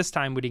yet this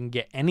time we didn't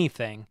get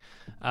anything.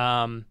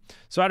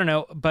 So I don't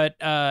know, but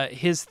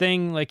his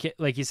thing, like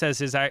he says,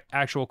 his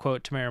actual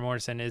quote to Tamara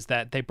Morrison is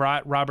that they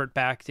brought Robert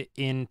back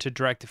in to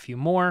direct a few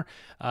more.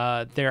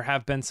 There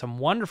have been some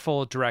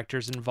wonderful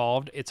directors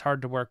involved. It's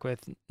hard to work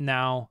with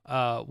now.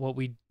 What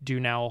we do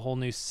now, a whole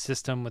new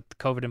system with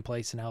COVID in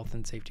place and health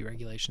and safety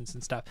regulations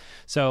and stuff.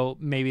 So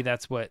maybe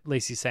that's what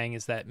Lacey's saying,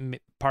 is that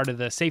part of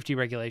the safety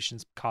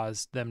regulations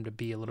caused them to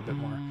be a little bit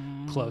more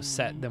close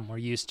set than we're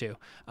used to.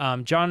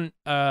 John,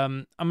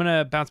 I'm going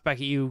to bounce back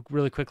at you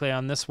really quickly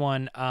on this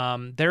one.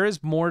 There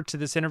is more to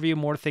this interview,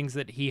 more things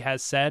that he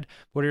has said.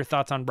 What are your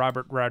thoughts on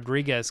Robert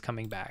Rodriguez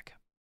coming back?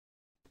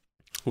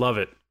 Love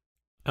it.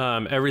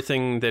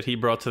 Everything that he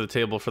brought to the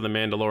table for The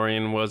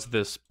Mandalorian was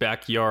this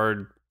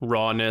backyard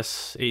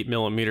rawness,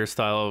 8mm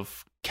style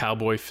of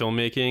cowboy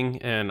filmmaking,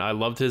 and I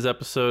loved his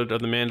episode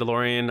of The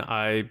Mandalorian.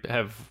 I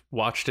have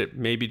watched it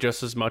maybe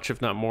just as much,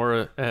 if not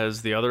more,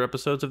 as the other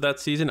episodes of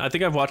that season. I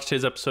think I've watched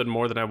his episode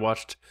more than I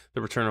watched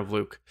The Return of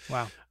Luke.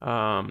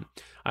 Wow.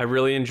 I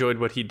really enjoyed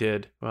what he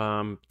did,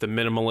 the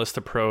minimalist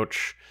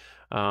approach,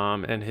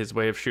 and his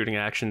way of shooting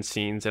action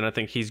scenes, and I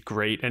think he's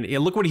great. And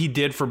look what he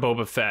did for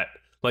Boba Fett.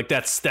 Like,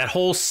 that's that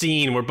whole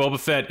scene where Boba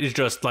Fett is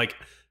just like,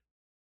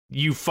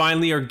 you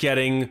finally are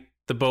getting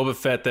the Boba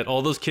Fett that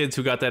all those kids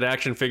who got that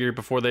action figure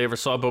before they ever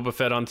saw Boba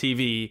Fett on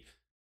TV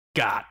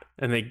got,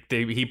 and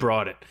he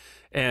brought it.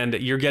 And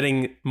you're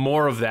getting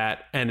more of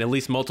that, and at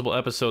least multiple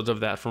episodes of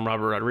that from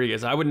Robert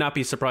Rodriguez. I would not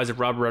be surprised if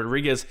Robert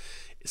Rodriguez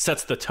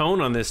sets the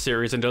tone on this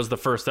series and does the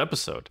first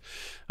episode.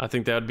 I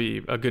think that would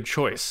be a good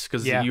choice,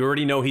 because you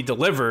already know he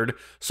delivered,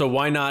 so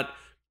why not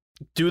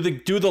do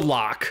the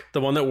lock, the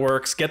one that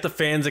works, get the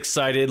fans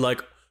excited,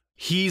 like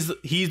he's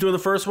doing the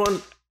first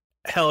one?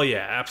 Hell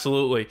yeah,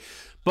 absolutely.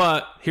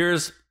 But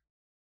here's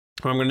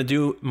where I'm going to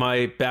do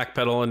my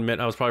backpedal and admit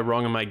I was probably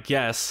wrong in my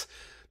guess.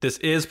 This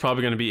is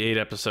probably going to be 8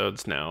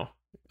 episodes now,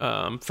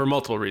 for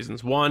multiple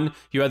reasons. One,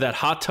 you had that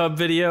hot tub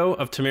video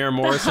of Tamara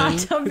Morrison. Hot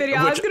tub video.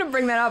 I was going to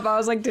bring that up. I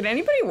was like, did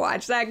anybody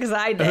watch that? Because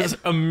I did. It was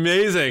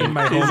amazing. In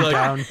my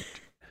hometown.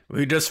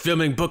 We're just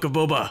filming Book of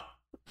Boba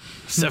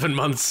 7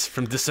 months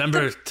from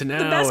December to now.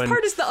 The best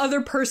part is the other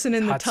person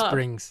in the Hot tub.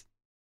 Springs.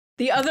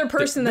 The other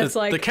person that's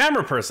like... The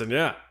camera person,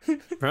 yeah.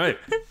 Right.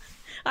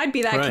 I'd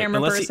be that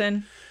camera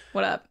person.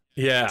 What up?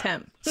 Yeah.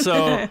 Tim.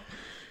 So,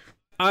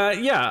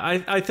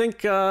 I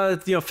think,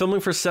 filming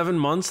for 7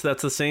 months,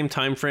 that's the same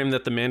time frame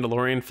that The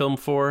Mandalorian filmed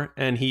for.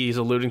 And he's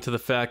alluding to the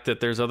fact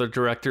that there's other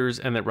directors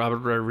and that Robert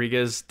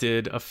Rodriguez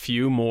did a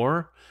few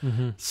more.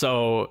 Mm-hmm.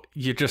 So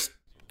you just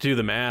do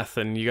the math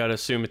and you got to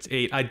assume it's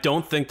 8. I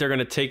don't think they're going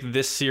to take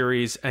this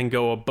series and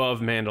go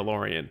above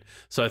Mandalorian.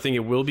 So I think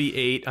it will be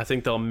 8. I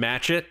think they'll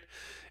match it.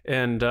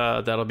 And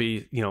that'll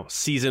be,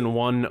 season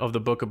 1 of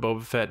the Book of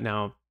Boba Fett.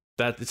 Now,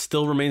 that it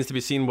still remains to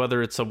be seen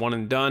whether it's a one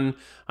and done.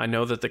 I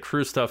know that the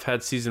crew stuff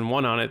had season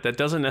 1 on it. That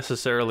doesn't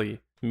necessarily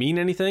mean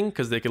anything,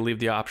 because they could leave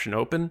the option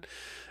open.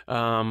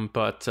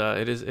 But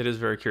it is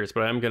very curious.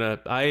 But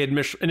I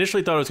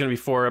initially thought it was going to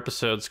be 4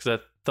 episodes, because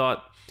I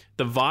thought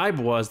the vibe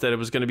was that it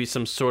was going to be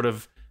some sort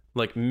of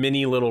like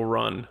mini little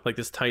run, like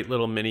this tight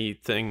little mini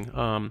thing,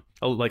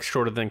 like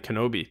shorter than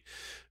Kenobi.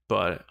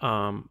 But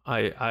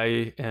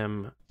I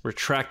am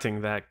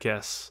retracting that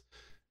guess,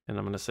 and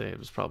I'm going to say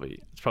it's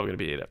probably going to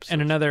be 8 episodes. And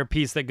another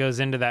piece that goes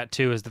into that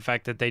too is the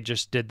fact that they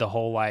just did the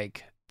whole,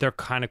 like, they're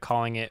kind of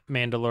calling it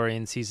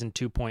Mandalorian season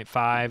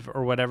 2.5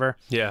 or whatever.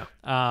 Yeah.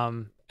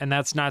 And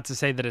that's not to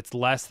say that it's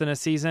less than a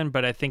season,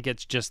 but I think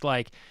it's just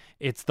like,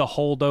 it's the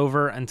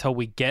holdover until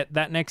we get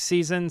that next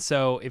season.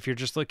 So if you're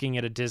just looking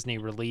at a Disney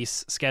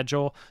release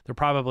schedule, they're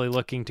probably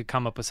looking to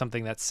come up with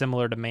something that's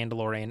similar to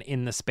Mandalorian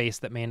in the space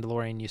that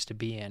Mandalorian used to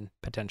be in,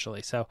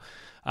 potentially. So,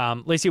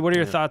 Lacey, what are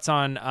your thoughts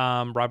on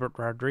Robert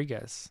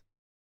Rodriguez?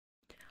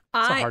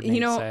 It's a hard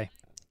name to say.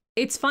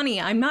 It's funny.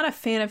 I'm not a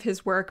fan of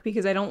his work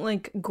because I don't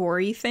like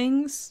gory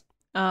things.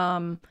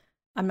 I'm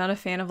not a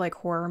fan of like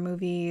horror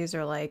movies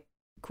or like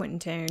Quentin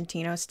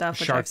Tarantino stuff,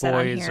 which Shark I've said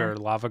on Boys here. or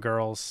Lava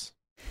Girls.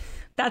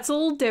 That's a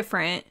little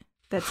different.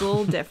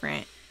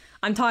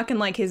 I'm talking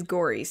like his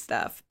gory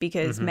stuff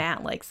because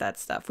Matt likes that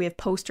stuff. We have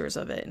posters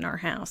of it in our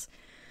house,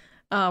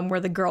 where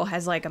the girl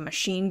has like a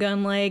machine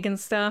gun leg and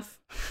stuff.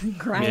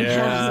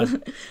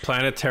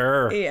 Planet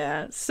Terror.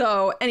 Yeah.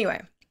 So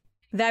anyway,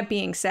 that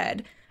being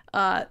said,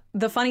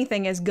 the funny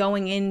thing is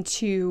going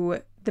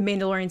into The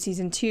Mandalorian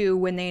season 2,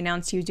 when they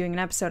announced he was doing an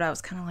episode, I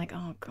was kind of like,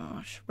 oh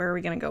gosh, where are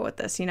we going to go with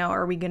this? You know,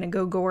 are we going to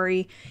go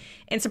gory?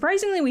 And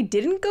surprisingly, we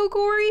didn't go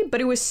gory,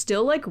 but it was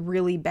still like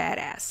really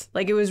badass.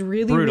 Like it was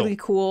really, brutal. really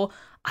cool.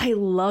 I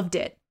loved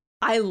it.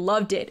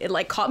 It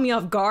like caught me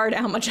off guard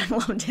how much I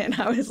loved it.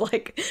 I was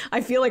like,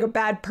 I feel like a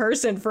bad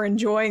person for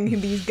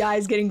enjoying these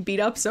guys getting beat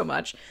up so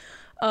much.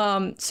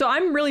 So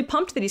I'm really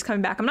pumped that he's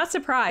coming back. I'm not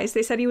surprised.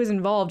 They said he was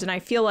involved. And I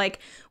feel like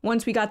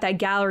once we got that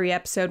gallery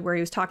episode where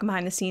he was talking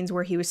behind the scenes,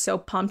 where he was so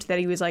pumped that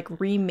he was like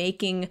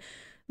remaking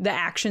the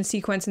action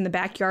sequence in the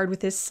backyard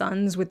with his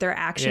sons, with their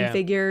action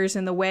figures,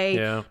 and the way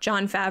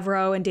Jon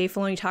Favreau and Dave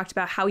Filoni talked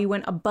about how he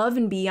went above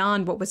and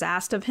beyond what was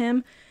asked of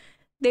him.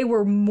 They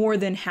were more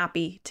than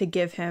happy to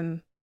give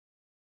him,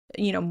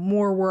 you know,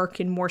 more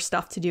work and more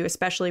stuff to do,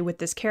 especially with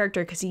this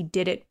character, because he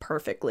did it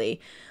perfectly.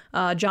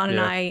 John and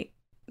I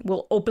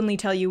will openly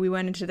tell you we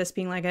went into this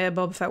being like,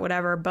 Boba Fett,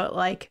 whatever, but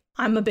like,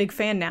 I'm a big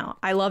fan now.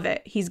 I love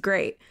it. He's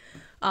great.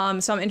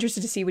 So I'm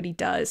interested to see what he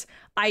does.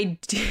 I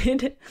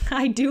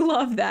do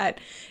love that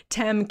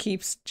Tem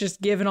keeps just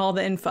giving all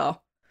the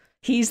info.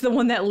 He's the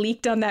one that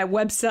leaked on that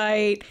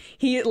website.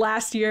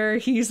 Last year,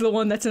 he's the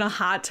one that's in a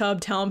hot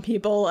tub telling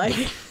people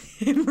like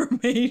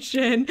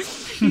information.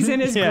 He's in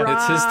his garage.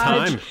 It's his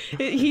time.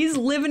 He's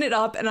living it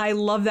up, and I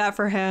love that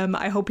for him.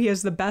 I hope he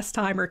has the best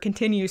time, or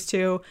continues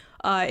to.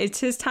 It's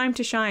his time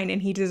to shine,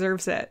 and he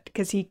deserves it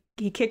because he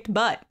kicked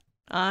butt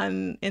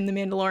in The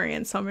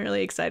Mandalorian. So I'm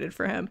really excited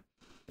for him.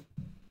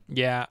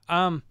 Yeah.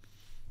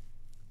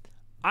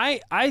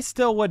 I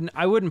still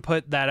wouldn't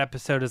put that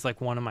episode as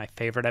like one of my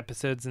favorite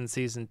episodes in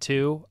season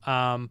 2.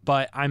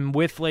 But I'm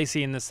with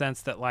Lacey in the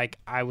sense that like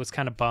I was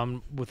kind of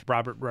bummed with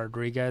Robert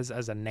Rodriguez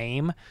as a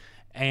name,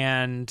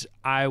 and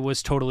I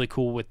was totally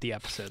cool with the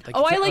episode. Like,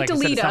 I liked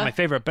Alita. It's not my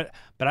favorite, but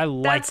I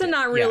liked That's a it.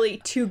 not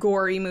really too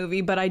gory movie,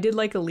 but I did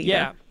like Alita.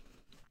 Yeah.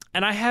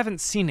 And I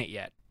haven't seen it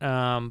yet.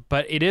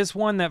 But it is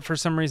one that for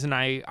some reason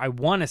I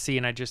want to see,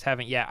 and I just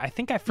haven't yet. I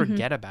think I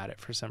forget about it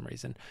for some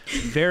reason.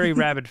 Very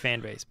rabid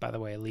fan base, by the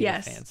way,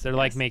 Alita fans. They're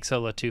like Make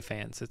Solo 2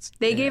 fans.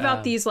 They gave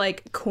out these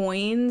like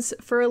coins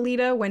for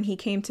Alita when he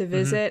came to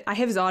visit. I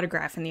have his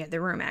autograph in the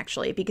other room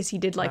actually, because he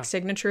did like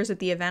signatures at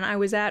the event I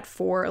was at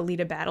for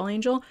Alita Battle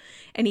Angel,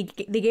 and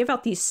they gave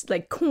out these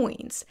like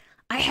coins.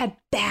 I had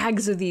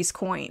bags of these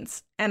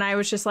coins, and I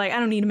was just like, I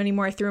don't need them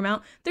anymore. I threw them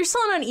out. They're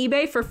selling on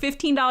eBay for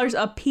 $15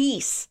 a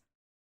piece.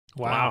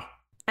 Wow.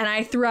 And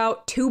I threw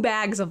out 2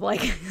 bags of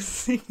like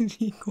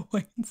 60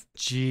 coins.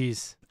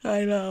 Jeez.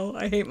 I know.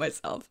 I hate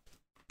myself.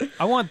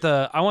 I want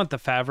the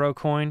Favreau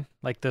coin,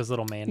 like those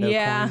little Mando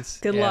coins.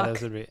 Good luck.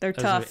 They're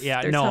tough. They're tough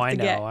I to know.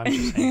 Get. I'm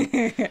just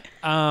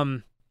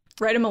saying.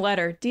 Write him a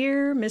letter.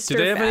 Dear Mr.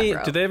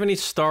 Favreau. Do they have any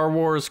Star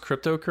Wars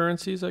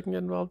cryptocurrencies I can get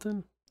involved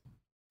in?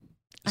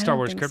 Star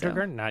Wars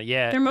cryptocurrency? So. Not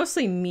yet. They're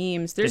mostly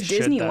memes. There's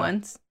Disney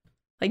ones.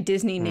 Like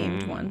Disney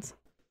named ones.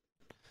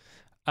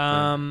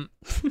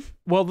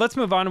 Well, let's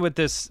move on with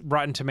this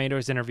Rotten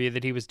Tomatoes interview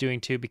that he was doing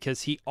too,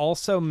 because he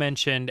also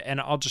mentioned, and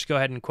I'll just go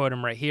ahead and quote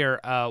him right here.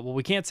 Well,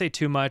 we can't say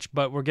too much,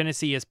 but we're going to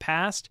see his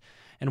past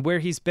and where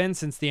he's been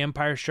since The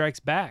Empire Strikes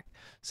Back.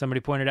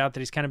 Somebody pointed out that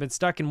he's kind of been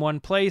stuck in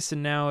one place,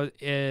 and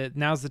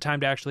now's the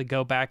time to actually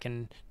go back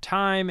in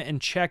time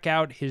and check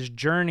out his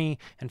journey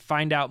and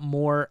find out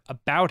more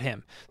about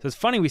him. So it's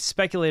funny, we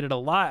speculated a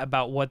lot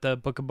about what the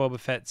Book of Boba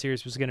Fett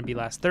series was going to be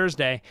last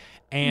Thursday,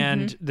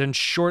 and then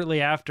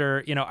shortly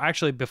after,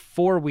 actually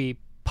before we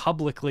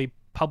publicly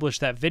published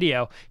that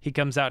video, he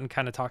comes out and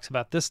kind of talks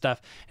about this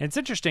stuff. And it's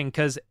interesting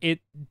because it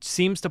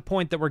seems to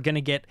point that we're going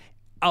to get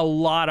a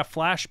lot of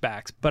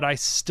flashbacks, but I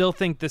still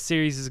think the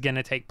series is going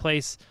to take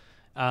place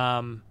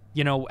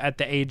at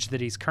the age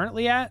that he's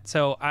currently at.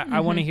 So I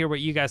want to hear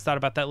what you guys thought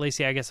about that.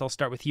 Lacey, I guess I'll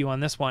start with you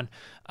on this one.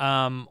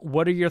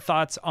 What are your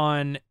thoughts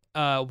on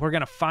we're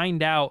going to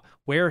find out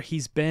where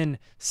he's been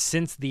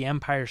since The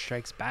Empire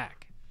Strikes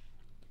Back?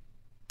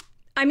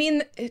 I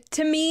mean,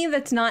 to me,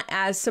 that's not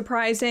as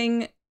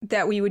surprising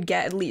that we would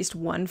get at least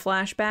one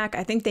flashback.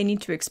 I think they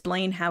need to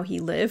explain how he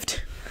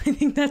lived. I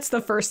think that's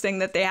the first thing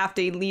that they have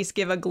to at least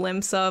give a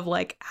glimpse of,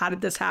 like, how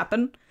did this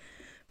happen?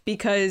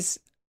 Because,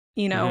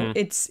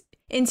 it's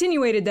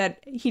insinuated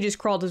that he just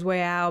crawled his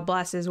way out,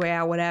 blasted his way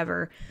out,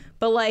 whatever.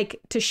 But, like,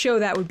 to show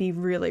that would be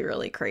really,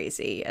 really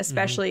crazy,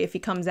 especially if he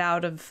comes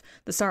out of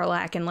the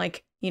Sarlacc and,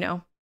 like,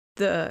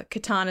 the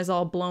katana's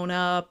all blown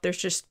up. There's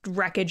just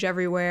wreckage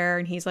everywhere.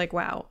 And he's like,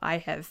 wow, I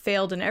have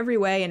failed in every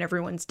way and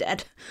everyone's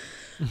dead.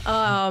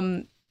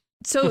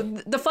 So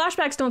the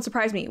flashbacks don't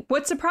surprise me.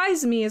 What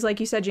surprised me is, like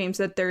you said, James,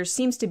 that there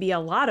seems to be a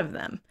lot of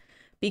them,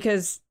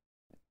 because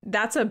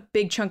that's a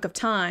big chunk of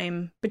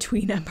time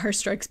between Empire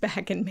Strikes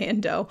Back and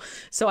Mando.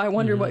 So I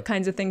wonder what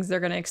kinds of things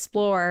they're going to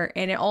explore.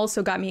 And it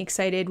also got me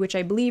excited, which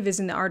I believe is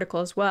in the article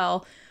as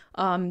well,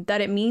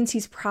 that it means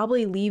he's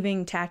probably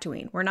leaving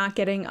Tatooine. We're not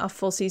getting a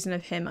full season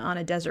of him on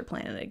a desert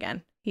planet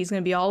again. He's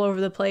going to be all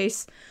over the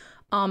place.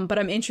 But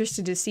I'm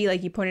interested to see,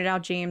 like you pointed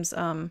out, James,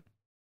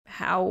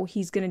 how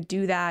he's going to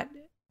do that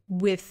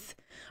with,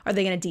 are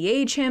they going to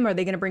de-age him? Are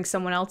they going to bring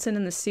someone else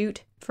in the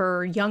suit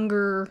for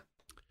younger,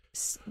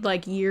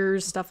 like,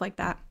 years, stuff like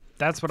that?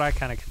 That's what I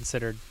kind of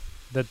considered,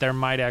 that there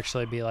might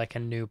actually be like a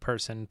new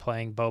person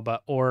playing Boba,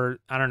 or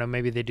I don't know,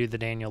 maybe they do the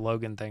Daniel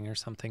Logan thing or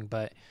something,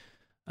 but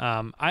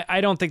I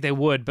don't think they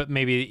would, but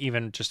maybe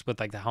even just with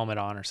like the helmet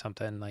on or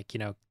something, like, you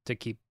know, to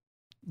keep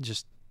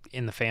just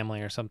in the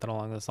family or something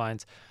along those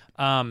lines.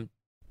 John,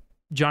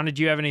 did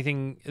you have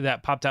anything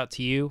that popped out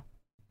to you?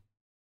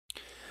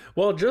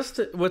 Well, just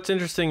what's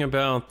interesting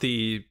about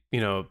the, you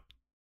know,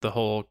 the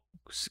whole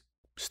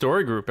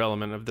story group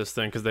element of this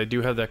thing, because they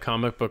do have that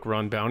comic book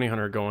run Bounty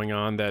Hunter going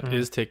on that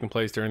is taking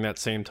place during that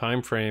same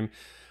time frame.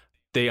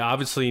 They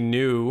obviously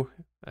knew,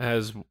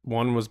 as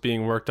one was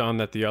being worked on,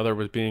 that the other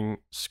was being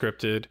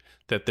scripted,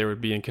 that they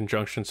would be in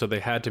conjunction, so they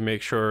had to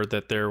make sure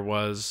that there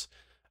was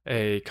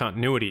a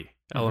continuity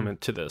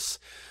element to this,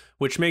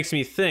 which makes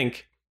me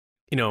think,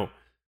 you know,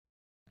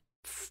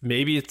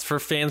 maybe it's for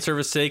fan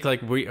service sake,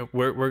 like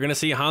we're gonna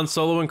see Han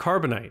Solo and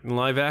Carbonite in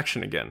live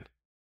action again,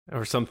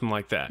 or something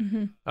like that.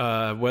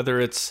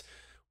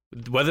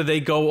 Whether they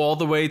go all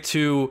the way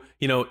to,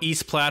 you know,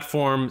 East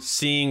Platform,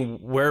 seeing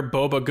where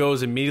Boba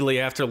goes immediately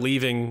after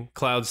leaving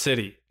Cloud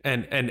City,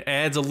 and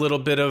adds a little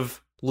bit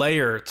of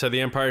layer to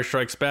The Empire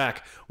Strikes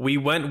Back. We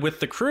went with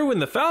the crew in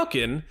the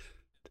Falcon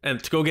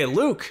and to go get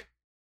Luke.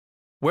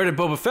 Where did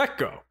Boba Fett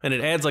go? And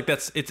it adds like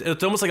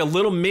it's almost like a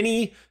little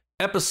mini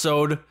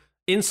episode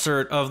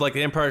insert of like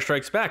The Empire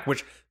Strikes Back,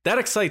 which that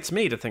excites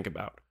me to think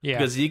about. Yeah.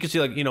 Because you can see,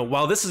 like, you know,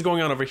 while this is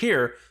going on over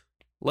here,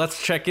 let's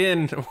check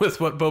in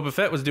with what Boba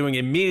Fett was doing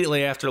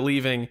immediately after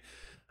leaving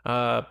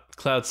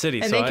Cloud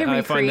City. And so they can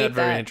I find that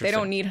very interesting. They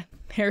don't need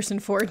Harrison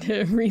Ford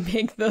to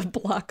remake the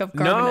block of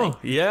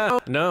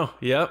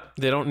Carbonite.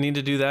 They don't need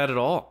to do that at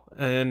all.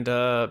 And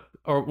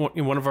or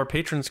one of our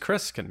patrons,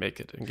 Chris, can make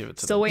it and give it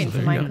to them. Still waiting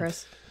for mine,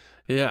 Chris.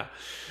 Yeah.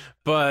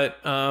 But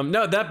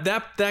no,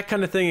 that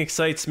kind of thing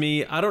excites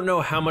me. I don't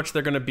know how much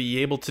they're going to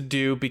be able to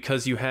do,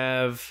 because you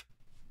have,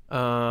 you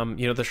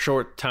know, the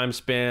short time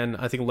span,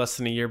 I think less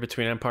than a year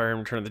between Empire and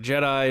Return of the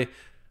Jedi.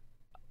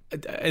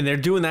 And they're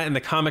doing that in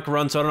the comic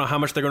run, so I don't know how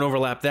much they're going to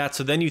overlap that.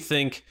 So then you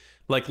think,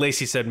 like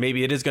Lacey said,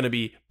 maybe it is going to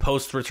be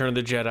post Return of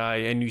the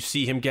Jedi, and you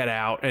see him get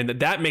out, and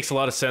that makes a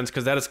lot of sense,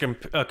 because that is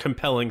a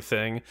compelling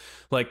thing.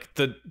 Like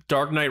the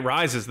Dark Knight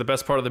Rises, the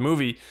best part of the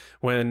movie,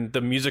 when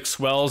the music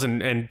swells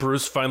and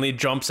Bruce finally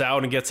jumps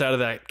out and gets out of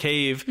that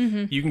cave.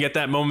 You can get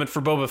that moment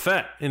for Boba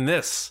Fett in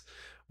this,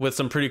 with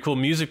some pretty cool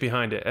music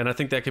behind it. And I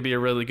think that could be a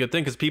really good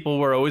thing, because people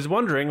were always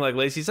wondering, like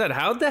Lacey said,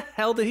 how the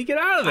hell did he get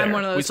out of there? I'm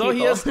one of those people.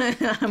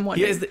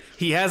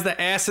 He has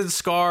the acid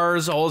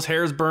scars, all his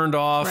hair's burned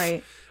off.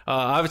 Right.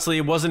 Obviously,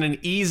 it wasn't an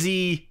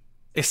easy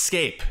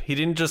escape. He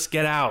didn't just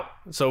get out.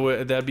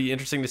 So that'd be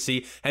interesting to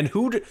see. And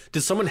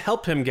does someone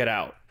help him get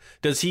out?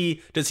 Does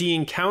he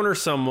encounter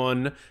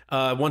someone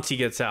once he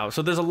gets out?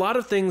 So there's a lot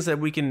of things that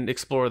we can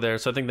explore there.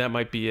 So I think that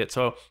might be it.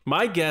 So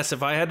my guess,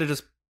 if I had to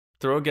just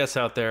throw a guess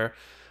out there,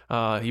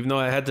 even though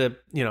I had to,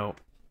 you know,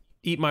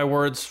 eat my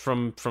words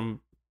from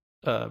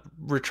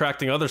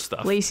retracting other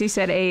stuff. Lacey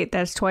said 8.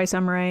 That's twice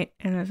I'm right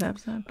in this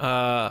episode.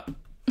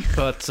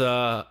 But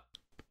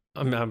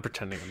I'm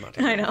pretending I'm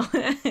not. I know.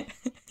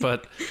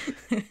 But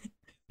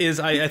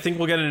I think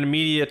we'll get an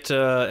immediate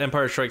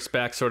Empire Strikes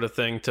Back sort of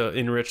thing to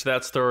enrich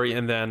that story,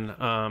 and then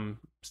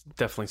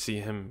definitely see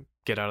him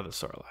get out of the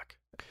Sarlacc.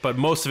 But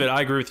most of it,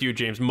 I agree with you,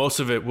 James, most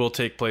of it will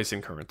take place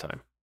in current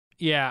time.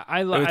 Yeah,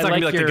 it's not gonna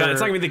be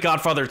like The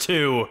Godfather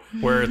 2,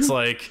 where it's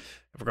like,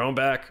 if we're going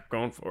back,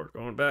 going forward,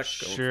 going back.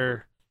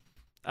 Sure.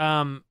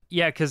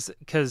 Yeah,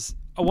 because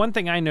one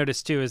thing I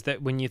noticed too is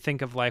that when you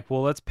think of like,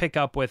 well, let's pick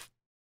up with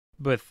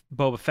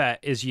Boba Fett,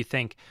 is you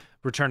think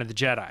Return of the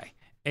Jedi,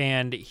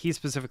 and he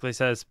specifically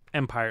says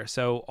Empire.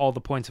 So all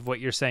the points of what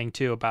you're saying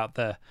too about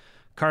the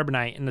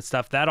Carbonite and the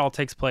stuff, that all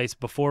takes place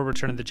before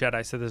Return of the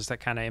Jedi. So there's that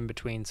kind of in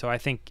between. So I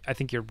think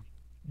you're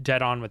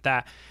dead on with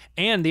that.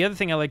 And the other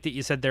thing I like that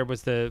you said there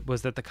was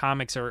that the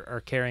comics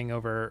are carrying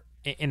over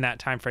in that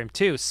time frame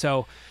too.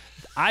 So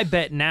I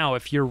bet now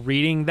if you're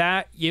reading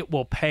that, it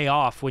will pay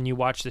off when you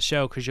watch the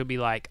show, because you'll be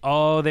like,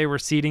 oh, they were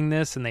seeding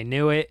this and they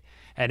knew it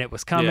and it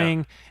was coming.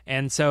 Yeah.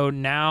 And so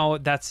now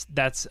that's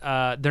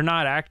they're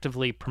not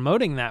actively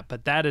promoting that,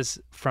 but that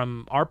is,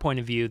 from our point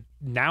of view,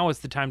 now is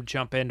the time to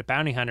jump into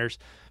Bounty Hunters,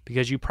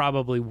 because you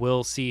probably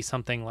will see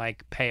something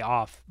like pay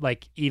off,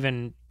 like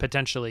even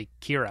potentially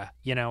Kira,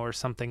 you know, or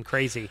something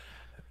crazy.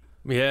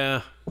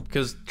 Yeah,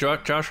 because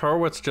Josh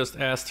Horowitz just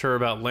asked her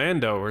about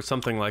Lando or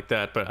something like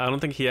that, but I don't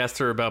think he asked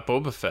her about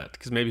Boba Fett,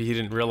 because maybe he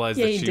didn't realize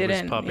that she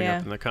was popping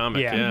up in the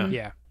comic.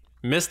 Yeah.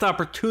 Missed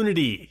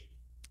opportunity.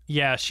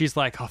 Yeah, she's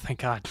like, oh, thank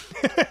God.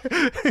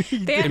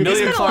 They spent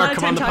a lot of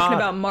time talking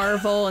about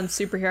Marvel and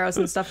superheroes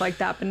and stuff like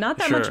that, but not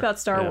that much about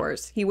Star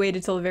Wars. He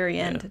waited till the very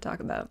end to talk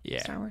about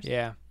Star Wars.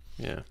 Yeah.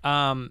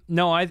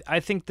 No, I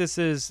think this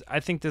is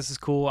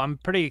cool. I'm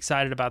pretty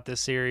excited about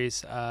this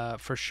series,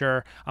 for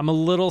sure. I'm a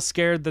little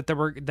scared that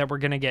we're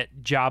gonna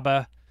get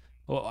Jabba.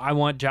 Well, I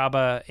want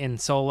Jabba in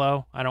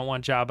Solo. I don't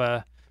want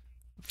Jabba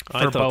for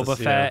Boba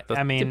Fett.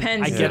 I mean,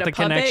 depends. I get the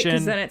connection,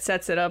 because then it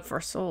sets it up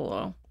for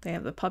Solo. They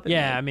have the puppet.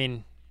 Yeah, I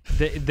mean,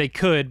 they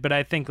could, but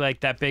I think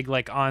like that big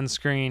like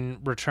on-screen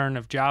return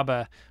of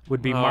Jabba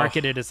would be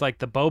marketed as like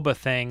the Boba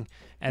thing,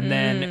 and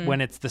then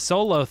when it's the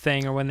Solo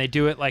thing, or when they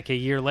do it like a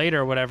year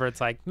later or whatever,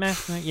 it's like meh,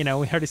 we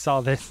already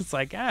saw this. It's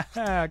like come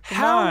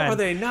How on. are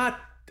they not?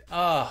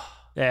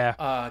 Yeah.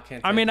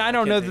 I mean, I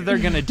don't know that they're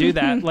gonna do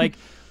that.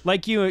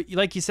 Like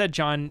you said,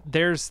 John,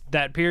 there's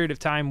that period of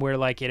time where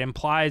like it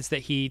implies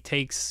that he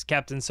takes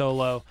Captain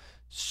Solo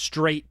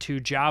straight to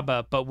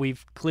Jabba, but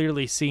we've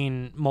clearly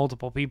seen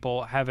multiple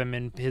people have him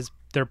in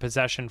their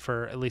possession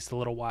for at least a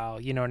little while.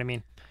 You know what I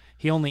mean?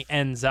 He only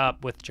ends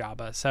up with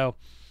Jabba. So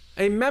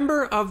a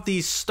member of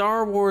the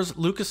Star Wars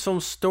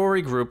Lucasfilm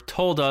Story Group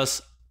told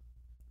us,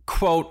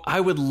 quote,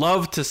 "I would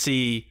love to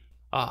see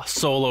a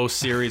Solo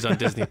series on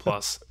Disney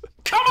Plus."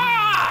 Come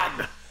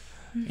on!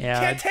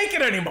 Yeah, can't take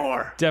it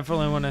anymore.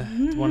 Definitely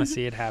want to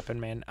see it happen,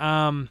 man.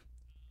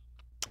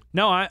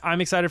 No,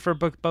 I'm excited for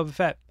Book of Boba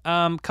Fett.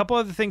 Couple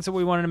other things that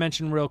we wanted to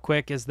mention real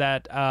quick is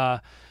that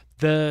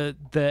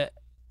the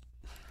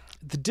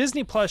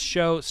Disney Plus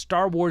show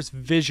Star Wars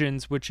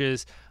Visions, which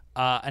is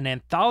an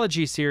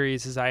anthology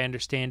series, as I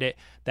understand it,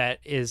 that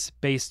is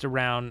based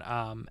around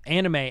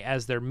anime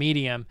as their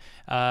medium,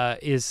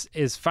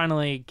 is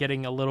finally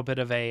getting a little bit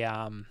of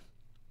a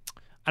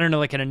I don't know,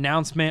 like an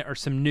announcement or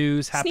some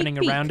news happening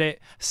around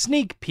it.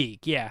 Sneak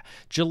peek, yeah.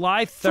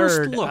 July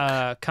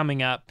 3rd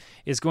coming up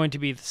is going to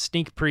be the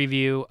sneak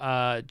preview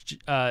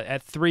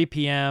at 3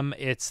 p.m.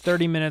 It's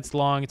 30 minutes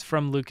long. It's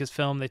from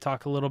Lucasfilm. They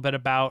talk a little bit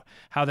about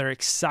how they're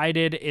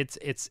excited.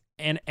 It's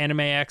an Anime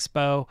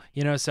Expo,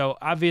 so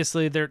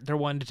obviously they're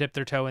wanting to dip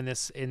their toe in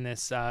this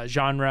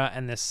genre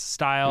and this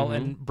style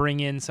and bring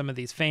in some of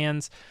these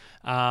fans.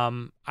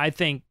 I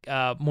think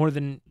more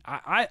than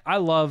I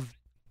love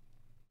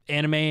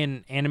anime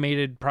and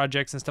animated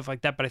projects and stuff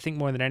like that, but I think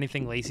more than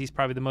anything, Lacey's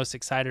probably the most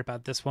excited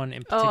about this one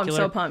in particular. Oh, I'm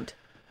so pumped.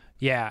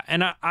 Yeah,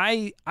 and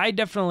I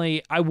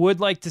definitely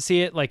would like to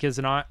see it like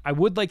I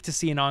would like to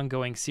see an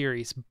ongoing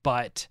series,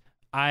 but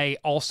I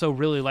also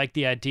really like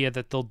the idea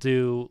that they'll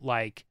do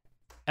like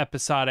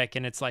episodic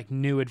and it's like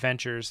new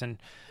adventures, and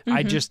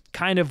I just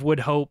kind of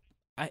would hope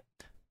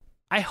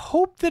I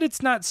hope that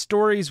it's not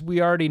stories we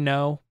already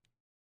know,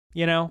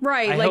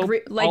 right?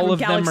 Like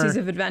Galaxies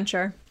of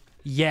Adventure.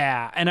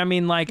 Yeah, and I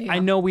mean, like, I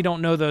know we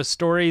don't know those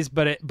stories,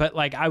 but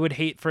like, I would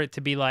hate for it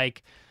to be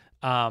like,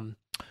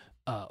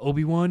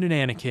 Obi-Wan and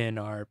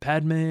Anakin are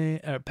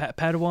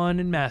Padawan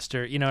and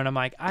Master, and I'm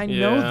like, I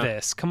know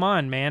this. Come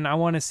on, man! I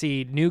want to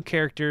see new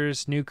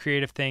characters, new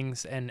creative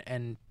things,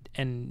 and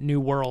new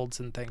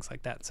worlds and things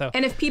like that. So,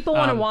 and if people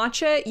want to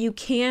watch it, you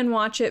can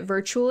watch it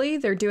virtually.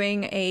 They're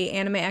doing a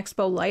Anime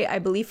Expo Lite, I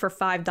believe, for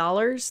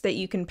 $5 that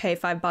you can pay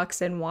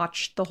 $5 and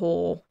watch the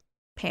whole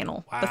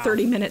panel. Wow. The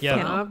 30-minute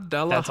panel.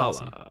 That's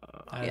awesome.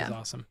 That is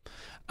awesome.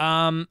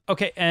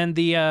 Okay, and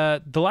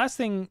the last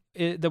thing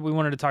that we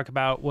wanted to talk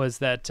about was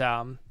that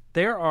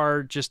there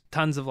are just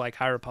tons of like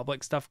High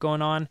Republic stuff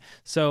going on.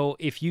 So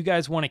if you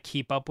guys want to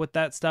keep up with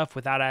that stuff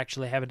without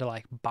actually having to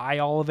like buy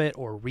all of it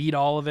or read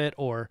all of it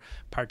or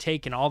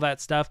partake in all that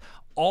stuff,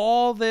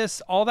 all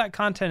that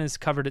content is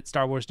covered at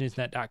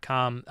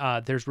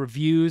StarWarsNewsNet.com. There's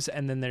reviews,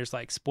 and then there's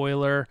like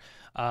spoiler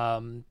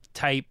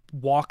type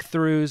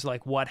walkthroughs,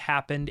 like what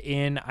happened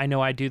in. I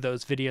know I do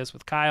those videos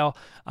with Kyle,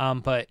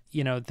 but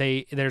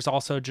there's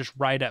also just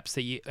write-ups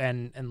that you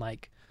and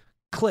like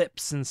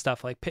clips and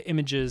stuff, like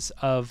images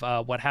of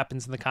what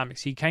happens in the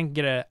comics. So you can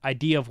get an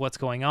idea of what's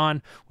going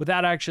on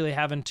without actually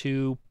having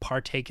to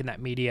partake in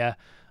that media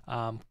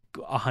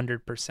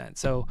 100%.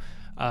 So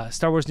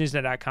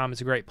StarWarsNewsNet.com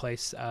is a great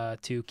place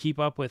to keep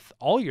up with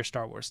all your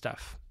Star Wars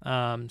stuff.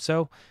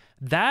 So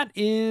that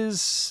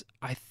is,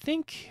 I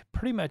think,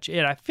 pretty much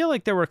it. I feel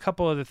like there were a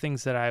couple other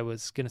things that I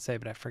was going to say,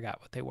 but I forgot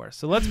what they were.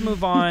 So let's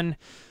move on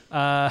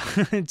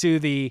to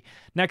the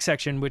next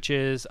section, which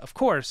is, of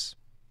course,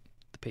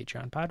 the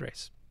Patreon pod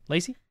race.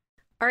 Lacey?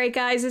 All right,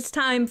 guys, it's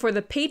time for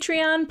the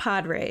Patreon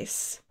pod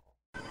race.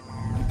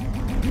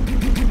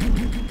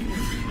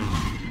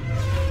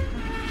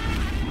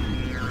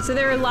 So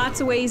there are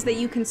lots of ways that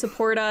you can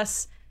support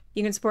us.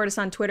 You can support us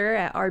on Twitter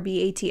at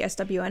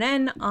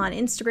RBATSWNN, on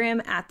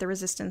Instagram at The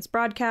Resistance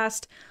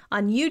Broadcast,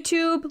 on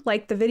YouTube,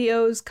 like the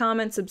videos,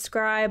 comment,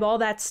 subscribe, all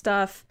that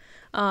stuff.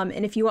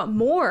 And if you want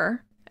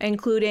more,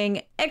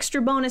 including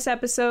extra bonus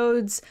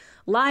episodes,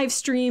 live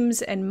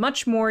streams, and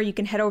much more, you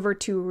can head over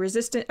to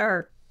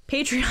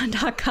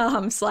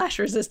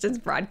patreon.com/Resistance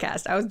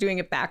Broadcast. I was doing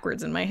it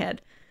backwards in my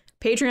head.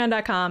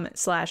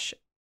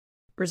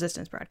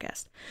 Patreon.com/Resistance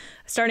Broadcast.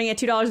 Starting at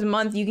 $2 a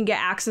month, you can get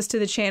access to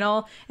the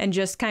channel and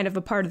just kind of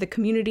a part of the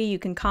community. You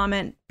can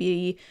comment,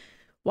 be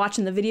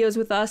watching the videos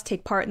with us,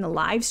 take part in the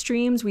live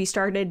streams. We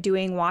started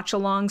doing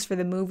watch-alongs for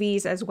the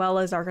movies as well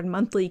as our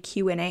monthly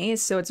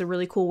Q&As, so it's a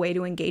really cool way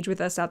to engage with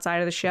us outside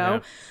of the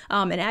show.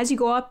 Yeah. And as you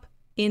go up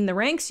in the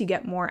ranks, you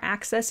get more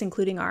access,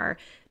 including our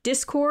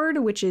Discord,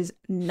 which is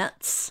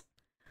nuts,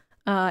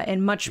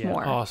 and much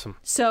more. Awesome.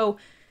 So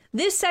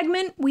this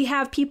segment, we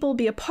have people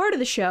be a part of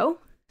the show.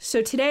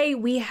 So today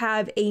we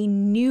have a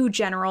new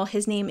general.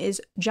 His name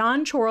is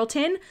John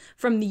Chorlton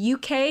from the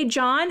UK.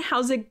 John,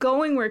 how's it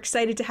going? We're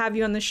excited to have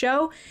you on the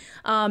show.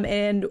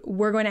 And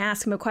we're going to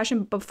ask him a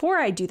question. But before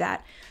I do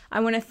that, I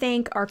want to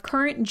thank our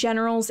current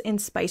generals and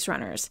Spice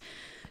Runners.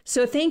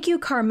 So thank you,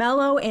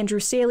 Carmelo, Andrew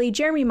Staley,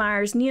 Jeremy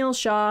Myers, Neil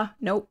Shaw,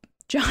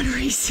 John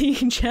Reese,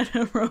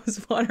 Jenna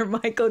Rosewater,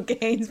 Michael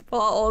Gaines,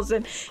 Paul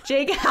Olson,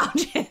 Jake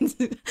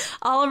Houchins,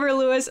 Oliver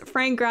Lewis,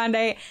 Frank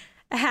Grande,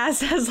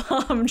 Haz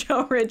Haslam,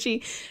 Joe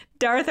Ritchie,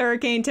 Darth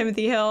Hurricane,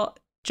 Timothy Hill,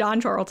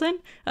 John Chorlton,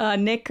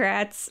 Nick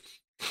Kratz,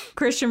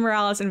 Christian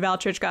Morales, and Val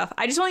Trichkoff.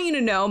 I just want you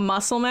to know,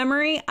 muscle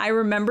memory, I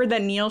remembered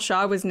that Neil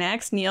Shaw was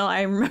next. Neil,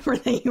 I remember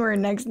that you were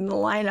next in the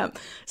lineup.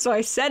 So I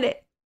said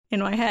it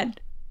in my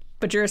head.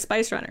 But you're a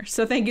Spice Runner.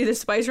 So thank you to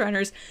Spice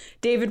Runners.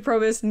 David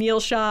Probus, Neil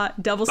Shaw,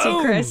 Double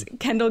C Chris,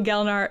 Kendall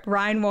Gelnar,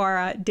 Ryan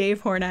Wara,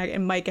 Dave Hornag,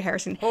 and Micah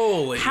Harrison.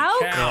 Holy How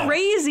cow.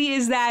 crazy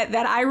is that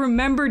I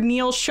remembered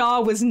Neil Shaw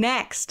was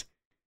next?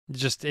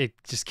 It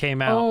just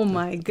came out. Oh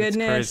my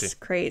goodness.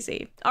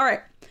 Crazy. All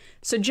right.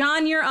 So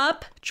John, you're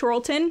up.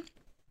 Chorlton.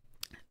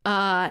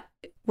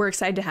 We're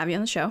excited to have you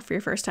on the show for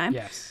your first time.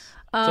 Yes.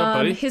 What's up,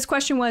 buddy? His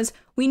question was,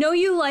 we know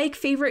you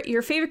like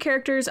your favorite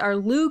characters are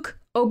Luke,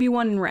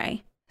 Obi-Wan, and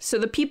Rey. So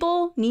the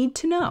people need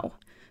to know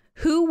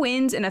who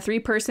wins in a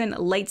 3-person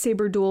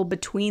lightsaber duel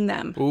between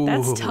them. Ooh.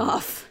 That's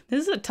tough.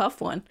 This is a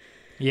tough one.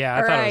 Yeah,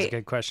 I thought it was a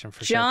good question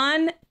for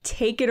John,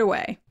 take it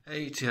away.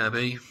 Hey,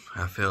 TRB.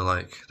 I feel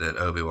like that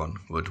Obi-Wan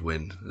would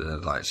win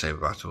the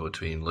lightsaber battle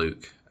between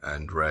Luke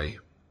and Rey.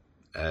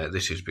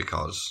 This is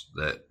because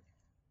that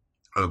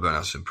Obi-Wan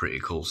has some pretty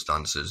cool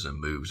stances and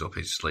moves up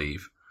his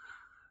sleeve,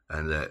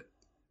 and that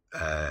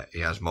he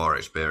has more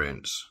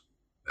experience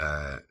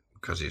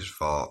because he's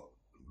fought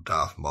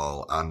Darth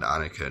Maul and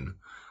Anakin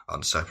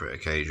on separate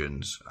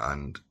occasions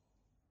and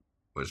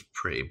was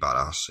pretty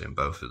badass in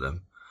both of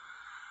them.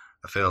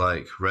 I feel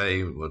like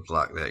Rey would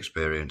lack the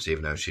experience,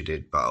 even though she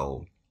did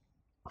battle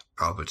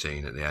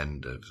Palpatine at the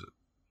end of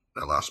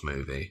the last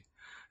movie.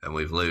 And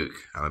with Luke,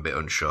 I'm a bit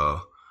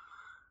unsure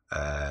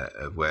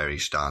of where he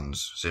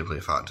stands, simply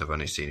the fact I've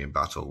only seen him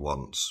battle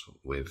once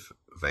with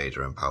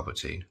Vader and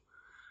Palpatine.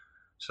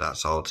 So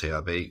that's all,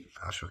 TRB.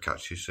 I shall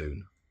catch you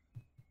soon.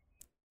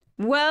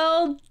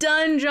 Well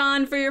done,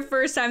 John, for your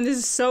first time. This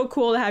is so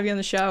cool to have you on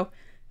the show.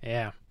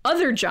 Yeah.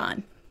 Other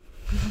John,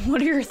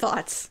 what are your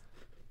thoughts?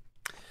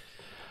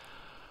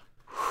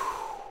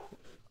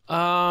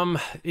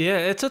 Yeah,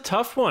 it's a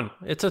tough one.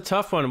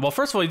 Well,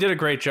 first of all, you did a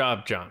great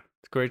job, John.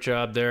 Great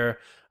job there.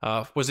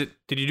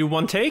 Did you do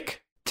one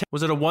take?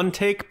 Was it a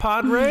one-take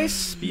pod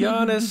race? Be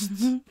honest.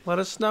 Let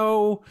us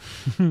know.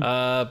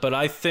 But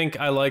I think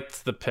I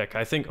liked the pick.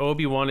 I think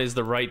Obi-Wan is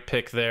the right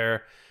pick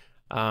there.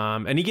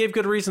 And he gave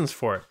good reasons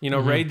for it.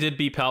 Rey did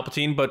beat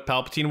Palpatine, but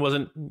Palpatine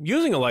wasn't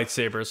using a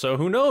lightsaber, so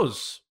who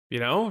knows?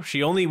 We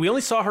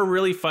only saw her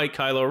really fight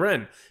Kylo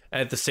Ren.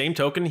 At the same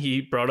token,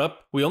 he brought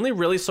up, we only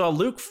really saw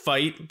Luke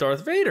fight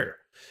Darth Vader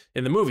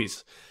in the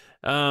movies.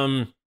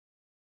 And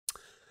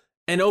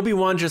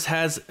Obi-Wan just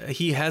has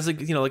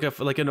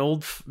like an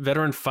old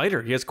veteran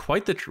fighter. He has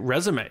quite the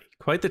resume,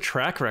 quite the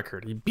track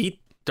record. He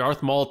beat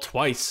Darth Maul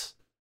twice.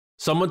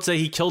 Some would say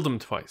he killed him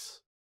twice.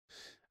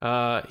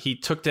 He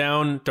took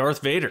down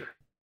Darth Vader.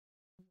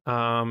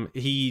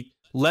 He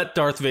let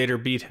Darth Vader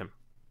beat him.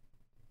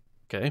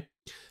 Okay.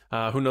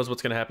 Who knows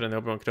what's going to happen in the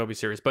Obi-Wan Kenobi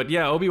series. But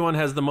yeah, Obi-Wan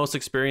has the most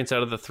experience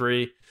out of the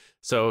 3.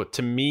 So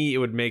to me, it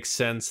would make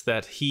sense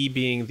that he,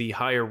 being the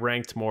higher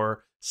ranked,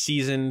 more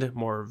seasoned,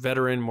 more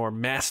veteran, more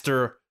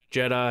master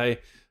Jedi,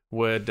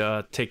 would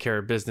take care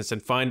of business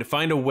and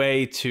find a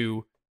way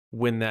to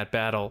win that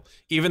battle.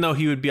 Even though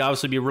he would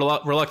obviously be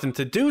reluctant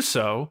to do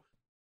so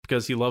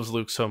because he loves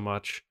Luke so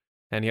much.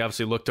 And he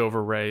obviously looked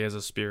over Rey as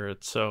a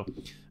spirit. So,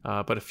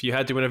 but if you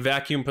had to in a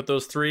vacuum put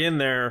those 3 in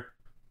there,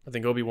 I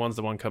think Obi-Wan's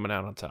the one coming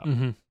out on top.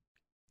 Mm-hmm.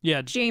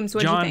 Yeah, James,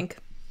 what do you think?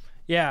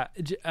 Yeah,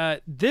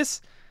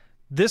 this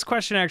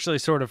question actually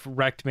sort of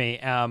wrecked me.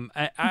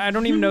 I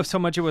don't even know so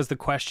much it was the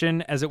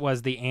question as it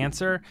was the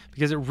answer,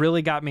 because it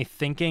really got me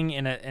thinking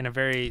in a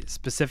very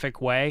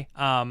specific way.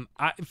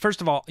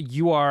 First of all,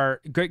 you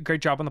are great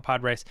job on the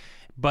pod race,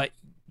 but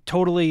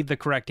totally the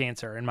correct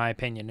answer, in my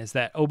opinion, is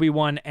that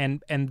Obi-Wan,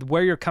 and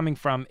where you're coming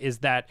from is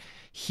that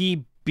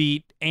he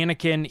beat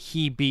Anakin,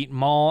 he beat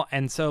Maul,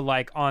 and so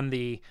like on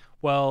the,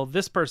 well,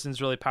 this person's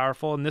really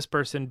powerful and this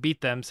person beat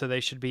them, so they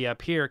should be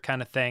up here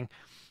kind of thing.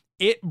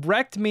 It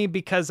wrecked me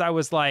because I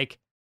was like,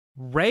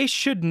 Rey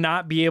should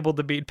not be able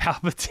to beat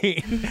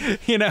Palpatine.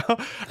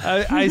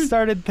 I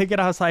started thinking,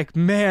 I was like,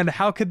 man,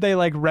 how could they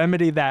like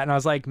remedy that? And I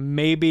was like,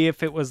 maybe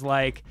if it was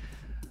like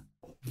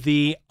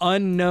the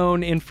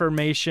unknown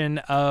information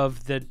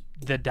of the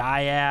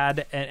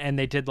dyad, and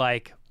they did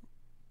like,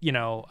 Ben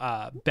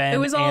it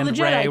was all and the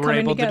Jedi Rey were coming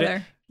able together.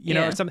 to do,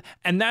 or something.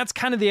 And that's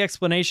kind of the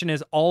explanation,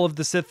 is all of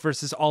the Sith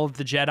versus all of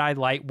the Jedi,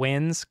 light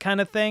wins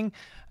kind of thing.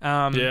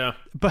 Yeah.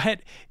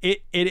 But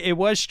it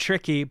was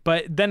tricky.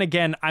 But then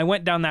again, I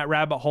went down that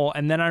rabbit hole,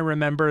 and then I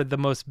remember the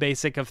most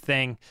basic of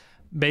things,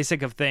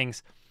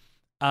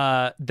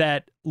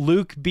 that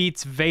Luke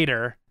beats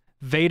Vader.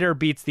 Vader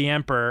beats the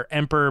Emperor,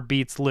 Emperor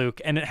beats Luke,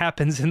 and it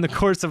happens in the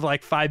course of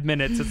like 5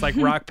 minutes. It's like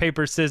rock,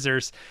 paper,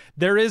 scissors.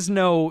 There is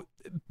no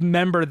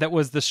member that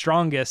was the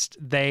strongest.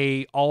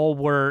 They all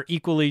were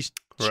equally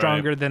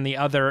stronger than the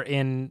other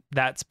in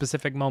that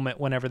specific moment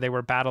whenever they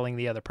were battling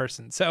the other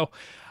person. So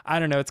I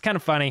don't know. It's kind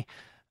of funny.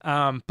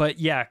 But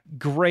yeah,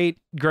 great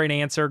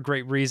answer,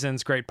 great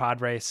reasons, great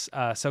pod race.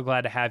 So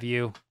glad to have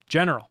you,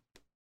 General.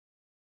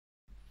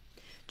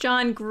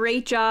 John,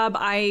 great job.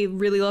 I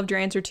really loved your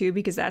answer too,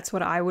 because that's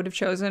what I would have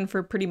chosen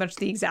for pretty much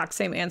the exact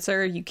same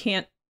answer. You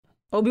can't.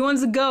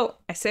 Obi-Wan's the GOAT.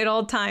 I say it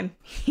all the time.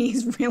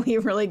 He's really,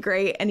 really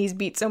great, and he's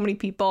beat so many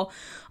people.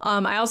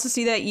 I also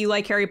see that you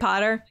like Harry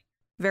Potter.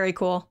 Very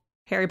cool.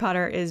 Harry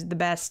Potter is the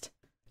best.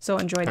 So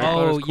enjoy that.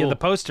 Oh, cool. yeah, the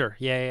poster.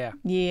 Yeah.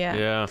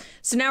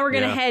 So now we're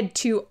going to head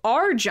to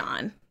our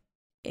John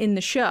in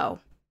the show.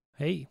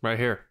 Hey. Right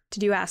here. To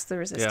do Ask the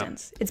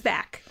Resistance. It's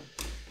back.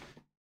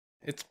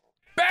 It's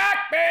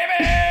back,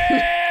 baby!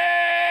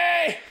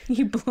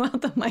 You blew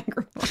out the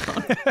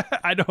microphone.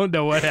 I don't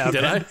know what happened.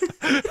 Did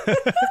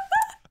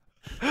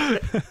I?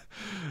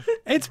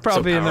 It's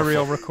probably in the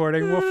real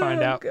recording. We'll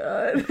find out.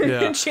 God.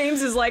 Yeah.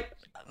 James is like,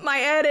 my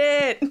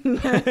edit.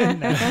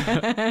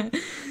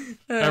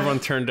 Everyone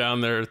turned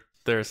down their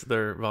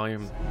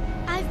volume.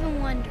 I've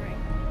been wondering,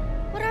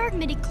 what are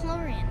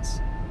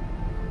midichlorians?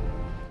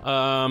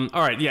 All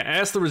right, yeah,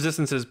 Ask the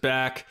Resistance is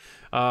back.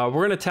 We're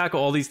going to tackle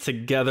all these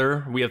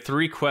together. We have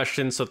 3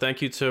 questions, so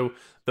thank you to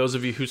those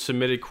of you who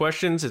submitted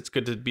questions. It's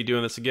good to be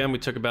doing this again. We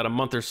took about a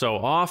month or so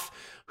off.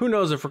 Who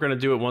knows if we're going to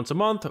do it once a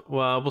month?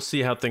 Well, we'll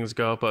see how things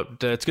go,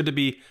 but it's good to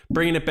be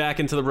bringing it back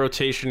into the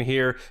rotation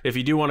here. If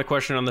you do want a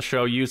question on the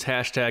show, use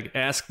hashtag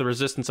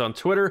AskTheResistance on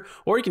Twitter,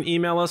 or you can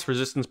email us,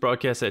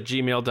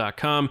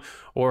 resistancebroadcast@gmail.com,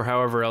 or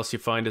however else you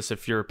find us.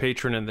 If you're a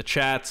patron in the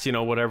chats,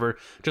 whatever,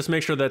 just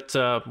make sure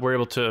that we're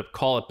able to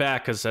call it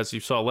back, because as you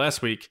saw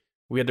last week,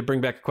 we had to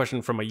bring back a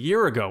question from a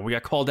year ago. We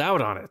got called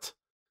out on it.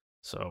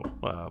 So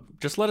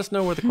just let us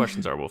know where the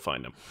questions are. We'll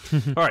find them.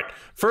 All right.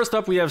 First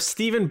up, we have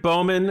Stephen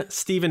Bowman,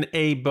 Stephen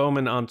A.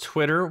 Bowman on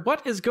Twitter.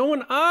 What is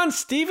going on,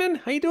 Stephen?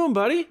 How you doing,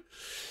 buddy?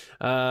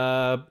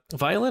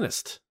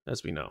 Violinist,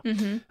 as we know.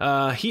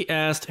 Mm-hmm. He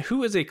asked,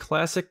 who is a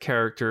classic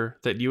character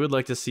that you would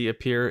like to see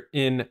appear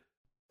in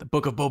the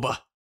Book of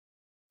Boba?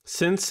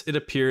 Since it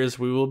appears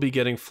we will be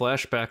getting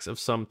flashbacks of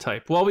some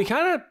type. Well, we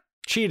kind of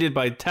cheated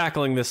by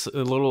tackling this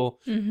a little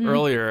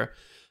earlier.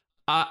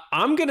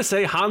 I'm going to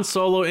say Han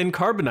Solo in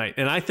Carbonite,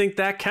 and I think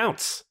that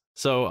counts.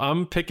 So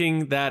I'm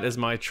picking that as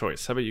my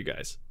choice. How about you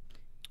guys?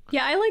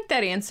 Yeah, I like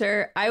that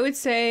answer. I would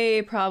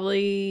say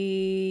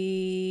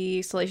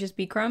probably Salacious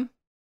B. Crumb.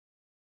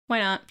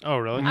 Why not? Oh,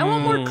 really? I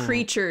want more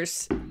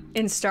creatures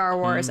in Star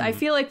Wars. I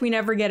feel like we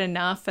never get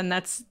enough, and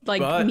that's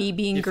like me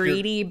being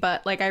greedy,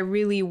 but like I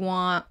really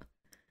want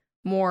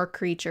more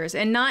creatures.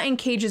 And not in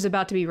cages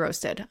about to be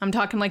roasted. I'm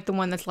talking like the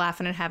one that's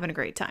laughing and having a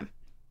great time.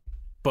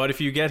 But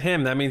if you get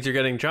him, that means you're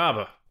getting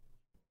Jabba.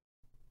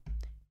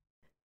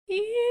 Yeah,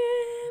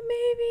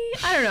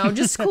 maybe. I don't know.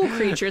 Just cool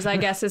creatures, I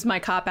guess, is my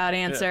cop-out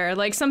answer. Yeah.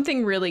 Like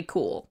something really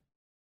cool.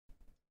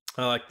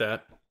 I like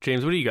that.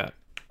 James, what do you got?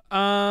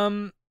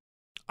 I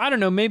don't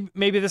know.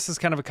 Maybe this is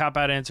kind of a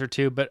cop-out answer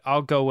too, but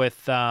I'll go with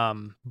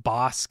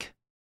Bosk.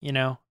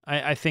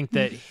 I think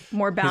that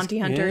more bounty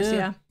hunters.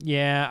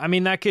 Yeah. I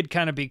mean, that could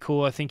kind of be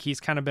cool. I think he's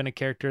kind of been a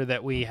character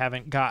that we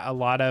haven't got a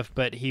lot of,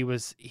 but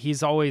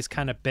he's always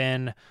kind of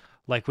been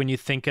like, when you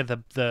think of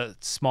the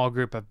small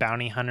group of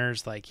bounty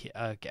hunters, like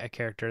a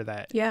character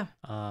that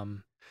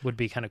would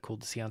be kind of cool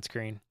to see on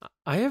screen.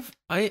 I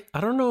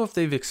don't know if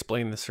they've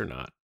explained this or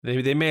not.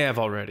 They may have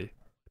already,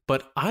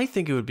 but I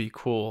think it would be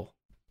cool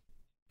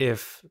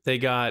if they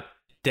got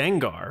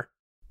Dengar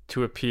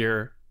to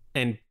appear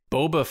and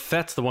Boba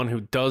Fett's the one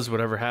who does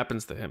whatever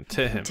happens to him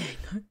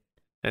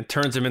and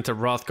turns him into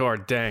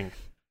Rothgar Dang.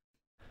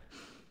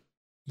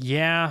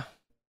 Yeah.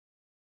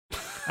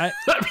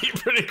 That'd be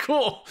pretty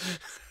cool.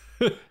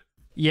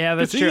 Yeah,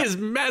 that's true. He is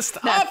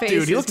messed up,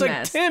 dude. He looks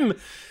like Tim.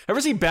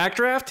 Ever see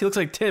Backdraft? He looks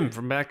like Tim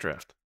from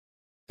Backdraft.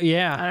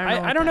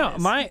 Yeah, I don't know.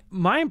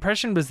 My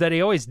impression was that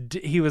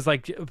he was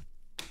like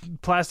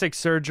plastic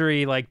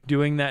surgery, like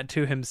doing that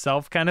to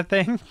himself kind of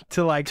thing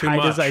to like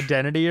hide his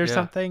identity or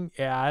something.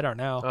 Yeah, I don't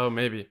know. Oh,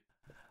 maybe.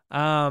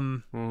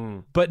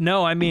 But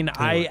no, I mean,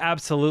 I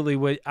absolutely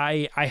would.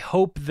 I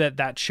hope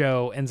that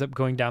show ends up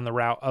going down the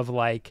route of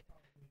like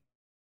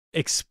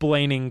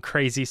explaining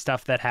crazy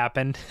stuff that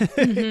happened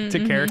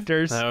to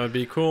characters. That would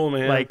be cool,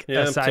 man. Like,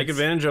 take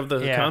advantage of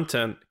the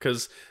content,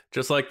 because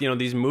just like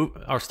these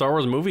our Star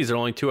Wars movies are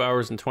only 2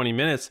 hours and 20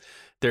 minutes.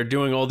 They're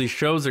doing all these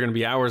shows. They're going to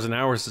be hours and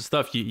hours of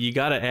stuff. You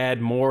got to add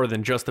more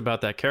than just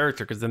about that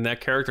character, because then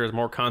that character has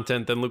more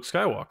content than Luke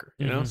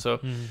Skywalker.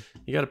 So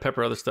you got to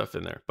pepper other stuff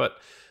in there. But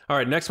all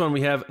right, next one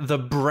we have the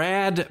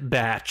Brad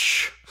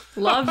Batch.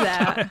 Love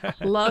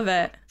that. Love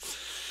it.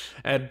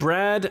 At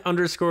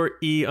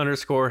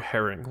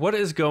Brad_E_Herring. What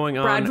is going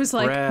on? Brad was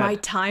like, my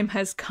time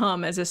has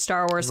come as a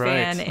Star Wars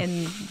fan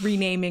and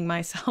renaming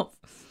myself.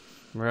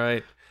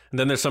 Right. And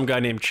then there's some guy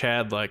named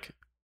Chad, like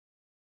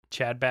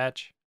Chad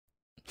Batch.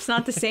 It's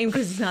not the same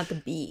because he's not the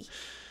B.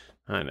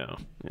 I know.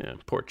 Yeah,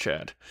 poor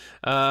Chad.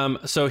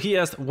 So he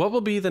asked, what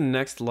will be the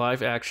next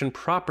live action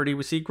property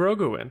we see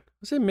Grogu in?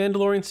 I say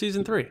Mandalorian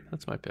Season 3.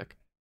 That's my pick.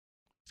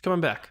 He's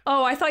coming back.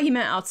 Oh, I thought he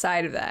meant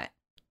outside of that.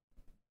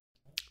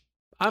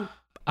 I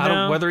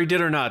don't, whether he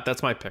did or not,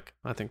 that's my pick.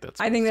 I think that's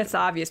the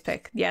obvious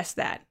pick. Yes,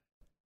 that.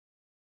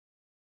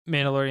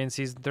 Mandalorian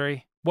Season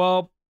 3.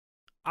 Well,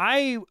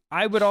 I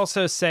would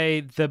also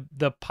say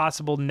the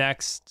possible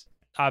next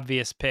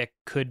obvious pick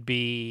could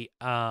be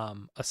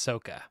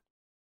Ahsoka.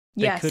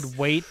 They could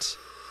wait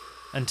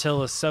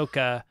until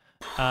Ahsoka,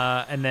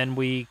 and then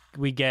we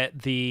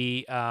get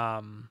the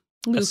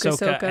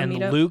Ahsoka and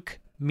meetup. Luke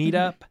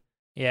meetup.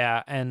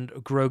 Yeah, and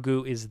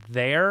Grogu is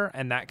there,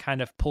 and that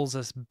kind of pulls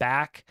us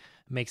back,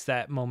 makes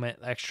that moment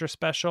extra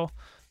special.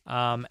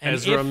 And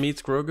Ezra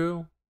meets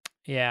Grogu.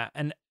 Yeah,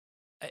 and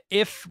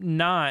if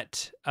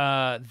not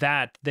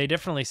that, they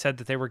definitely said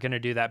that they were going to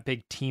do that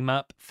big team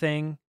up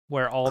thing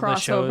where all the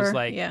shows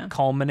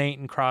culminate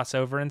and cross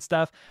over and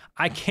stuff.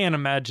 I can't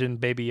imagine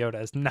Baby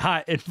Yoda is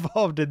not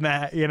involved in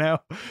that,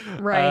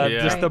 Right.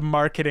 Just the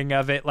marketing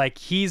of it. Like,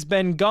 he's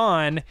been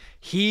gone,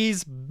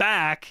 he's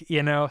back,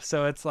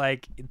 so it's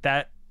like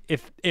that.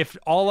 If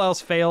all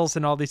else fails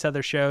in all these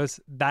other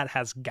shows, that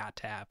has got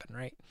to happen,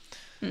 right?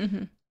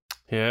 Mm-hmm.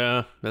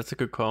 Yeah, that's a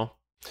good call.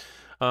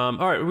 All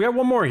right, we got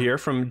one more here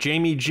from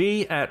Jamie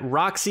G at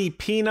Roxy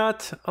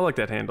Peanut. I like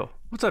that handle.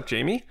 What's up,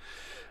 Jamie?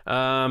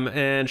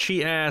 And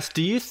she asked,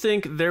 do you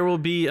think there will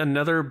be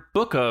another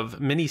book of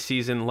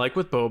mini-season like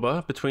with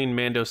Boba between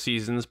Mando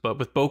seasons, but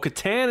with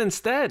Bo-Katan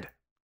instead?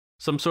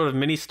 Some sort of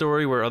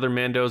mini-story where other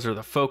Mandos are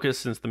the focus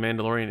since The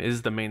Mandalorian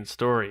is the main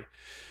story.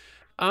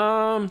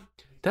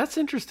 That's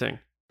interesting.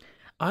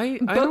 I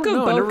don't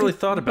know. I never really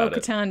thought about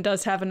it. Bo-Katan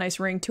does have a nice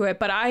ring to it,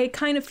 but I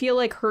kind of feel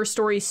like her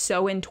story's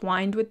so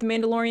entwined with The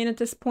Mandalorian at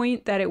this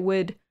point that it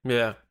would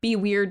be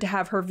weird to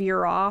have her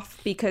veer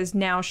off because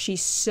now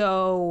she's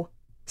so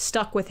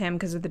stuck with him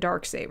because of the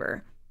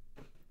Darksaber.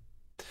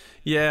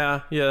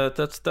 Yeah,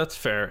 that's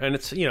fair. And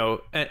it's,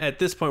 at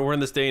this point, we're in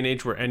this day and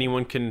age where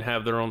anyone can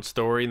have their own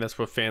story, and that's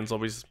what fans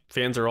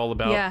are all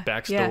about,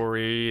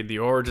 backstory, the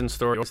origin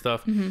story and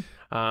stuff. Mm-hmm.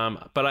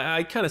 But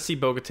I kind of see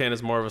Bo-Katan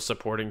as more of a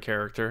supporting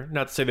character.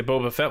 Not to say that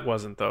Boba Fett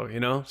wasn't, though,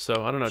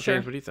 So I don't know,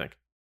 James, what do you think?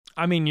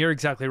 I mean, you're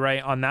exactly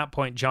right on that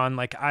point, John.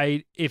 Like,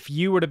 if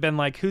you would have been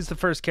like, who's the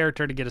first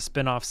character to get a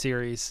spin-off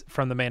series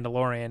from The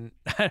Mandalorian?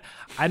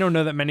 I don't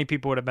know that many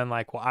people would have been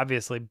like, well,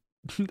 obviously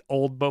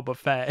old Boba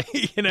Fett,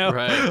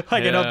 Right.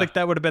 Like, I don't think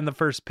that would have been the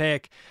first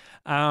pick.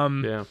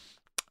 Yeah.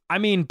 I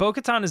mean,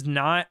 Bo-Katan is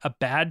not a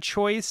bad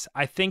choice.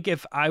 I think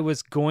if I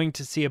was going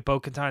to see a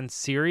Bo-Katan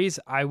series,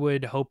 I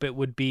would hope it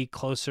would be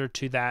closer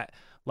to that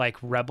like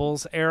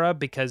Rebels era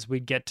because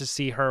we'd get to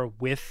see her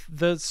with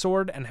the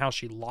sword and how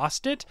she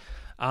lost it.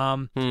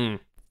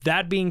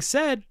 That being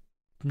said,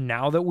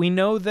 now that we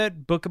know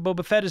that Book of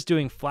Boba Fett is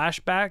doing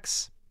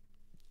flashbacks,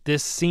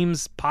 this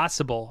seems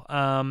possible.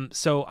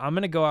 So I'm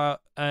going to go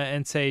out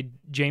and say,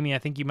 Jamie, I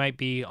think you might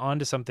be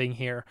onto something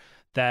here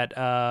that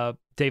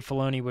Dave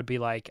Filoni would be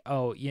like,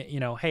 oh,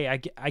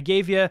 hey, I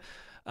gave you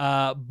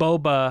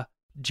Boba,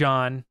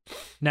 John.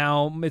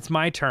 Now it's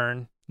my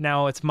turn.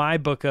 Now it's my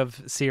book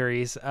of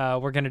series.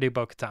 We're going to do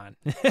Bo-Katan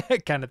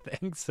kind of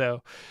thing.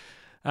 So,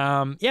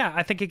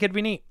 I think it could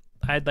be neat.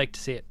 I'd like to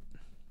see it.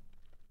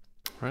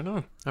 Right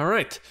on. All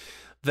right.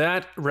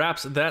 That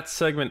wraps that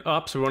segment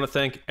up. So we want to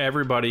thank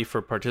everybody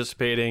for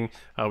participating.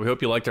 We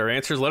hope you liked our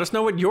answers. Let us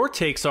know what your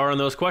takes are on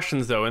those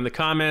questions, though, in the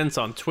comments,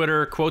 on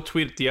Twitter. Quote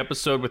tweet the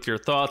episode with your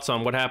thoughts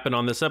on what happened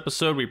on this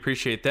episode. We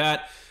appreciate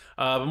that.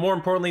 But more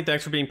importantly,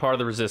 thanks for being part of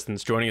the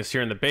Resistance, joining us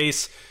here in the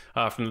base.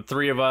 From the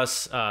three of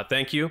us,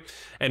 thank you.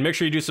 And make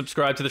sure you do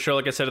subscribe to the show,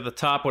 like I said at the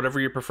top, whatever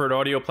your preferred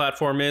audio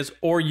platform is,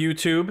 or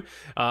YouTube.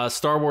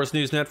 Star Wars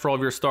News Net for all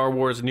of your Star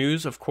Wars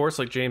news, of course,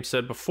 like James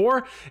said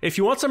before. If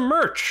you want some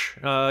merch,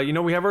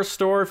 we have our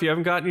store. If you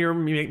haven't gotten your,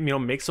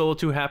 Make Solo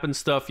 2 Happen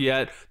stuff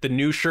yet, the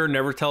new shirt,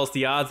 Never Tell Us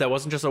the Odds, that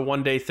wasn't just a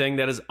one-day thing.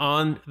 That is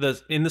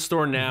in the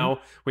store now.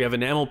 Mm-hmm. We have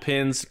enamel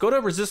pins. Go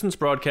to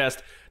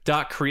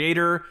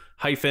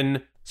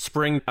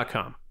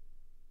resistancebroadcast.creator-spring.com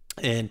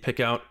and pick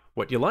out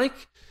what you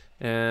like.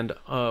 And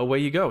away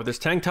you go. There's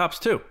tank tops,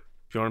 too.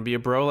 If you want to be a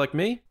bro like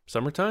me,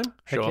 summertime,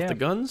 show off the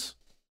guns.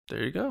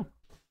 There you go.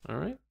 All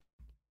right.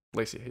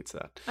 Lacey hates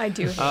that. I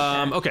do hate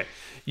that. Okay.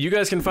 You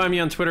guys can find me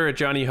on Twitter at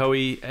Johnny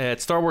Hoey, at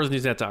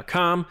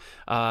StarWarsNewsNet.com.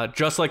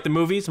 Just Like the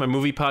Movies, my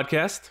movie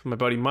podcast, my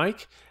buddy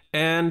Mike.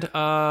 And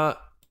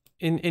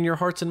in your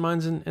hearts and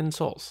minds and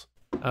souls.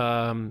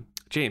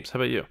 James, how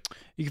about you?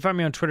 You can find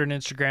me on Twitter and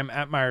Instagram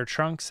at Meyer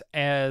Trunks,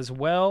 as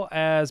well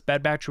as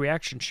Bad Batch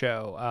Reaction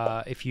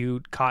Show. If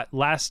you caught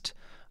last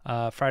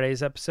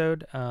Friday's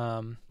episode, it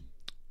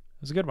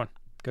was a good one.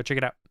 Go check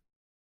it out.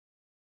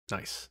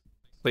 Nice.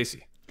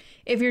 Lacey.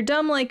 If you're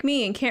dumb like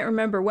me and can't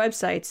remember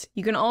websites,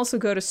 you can also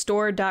go to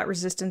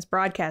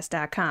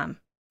store.resistancebroadcast.com,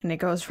 and it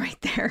goes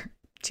right there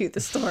to the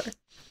store.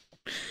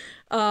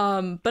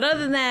 But other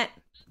than that,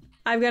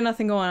 I've got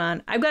nothing going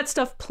on. I've got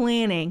stuff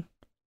planning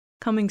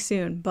coming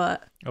soon,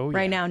 but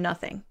right now,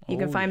 nothing. You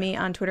can find me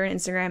on Twitter and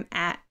Instagram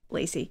at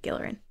Lacey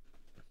Gillerin.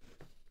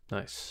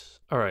 Nice.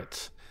 All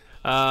right.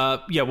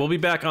 Yeah, we'll be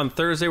back on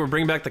Thursday. We're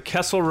bringing back the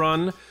Kessel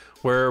Run,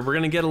 where we're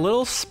going to get a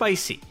little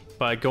spicy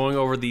by going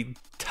over the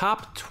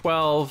top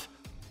 12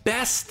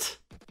 best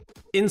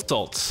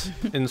insults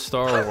in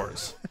Star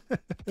Wars.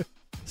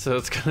 So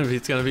it's gonna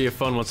be a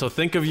fun one. So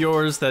think of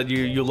yours that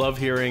you love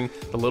hearing,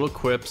 the little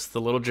quips,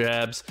 the little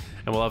jabs,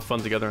 and we'll have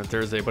fun together on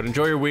Thursday. But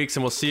enjoy your weeks,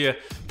 and we'll see you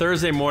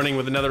Thursday morning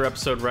with another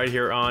episode right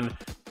here on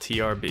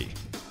TRB.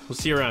 We'll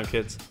see you around,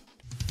 kids.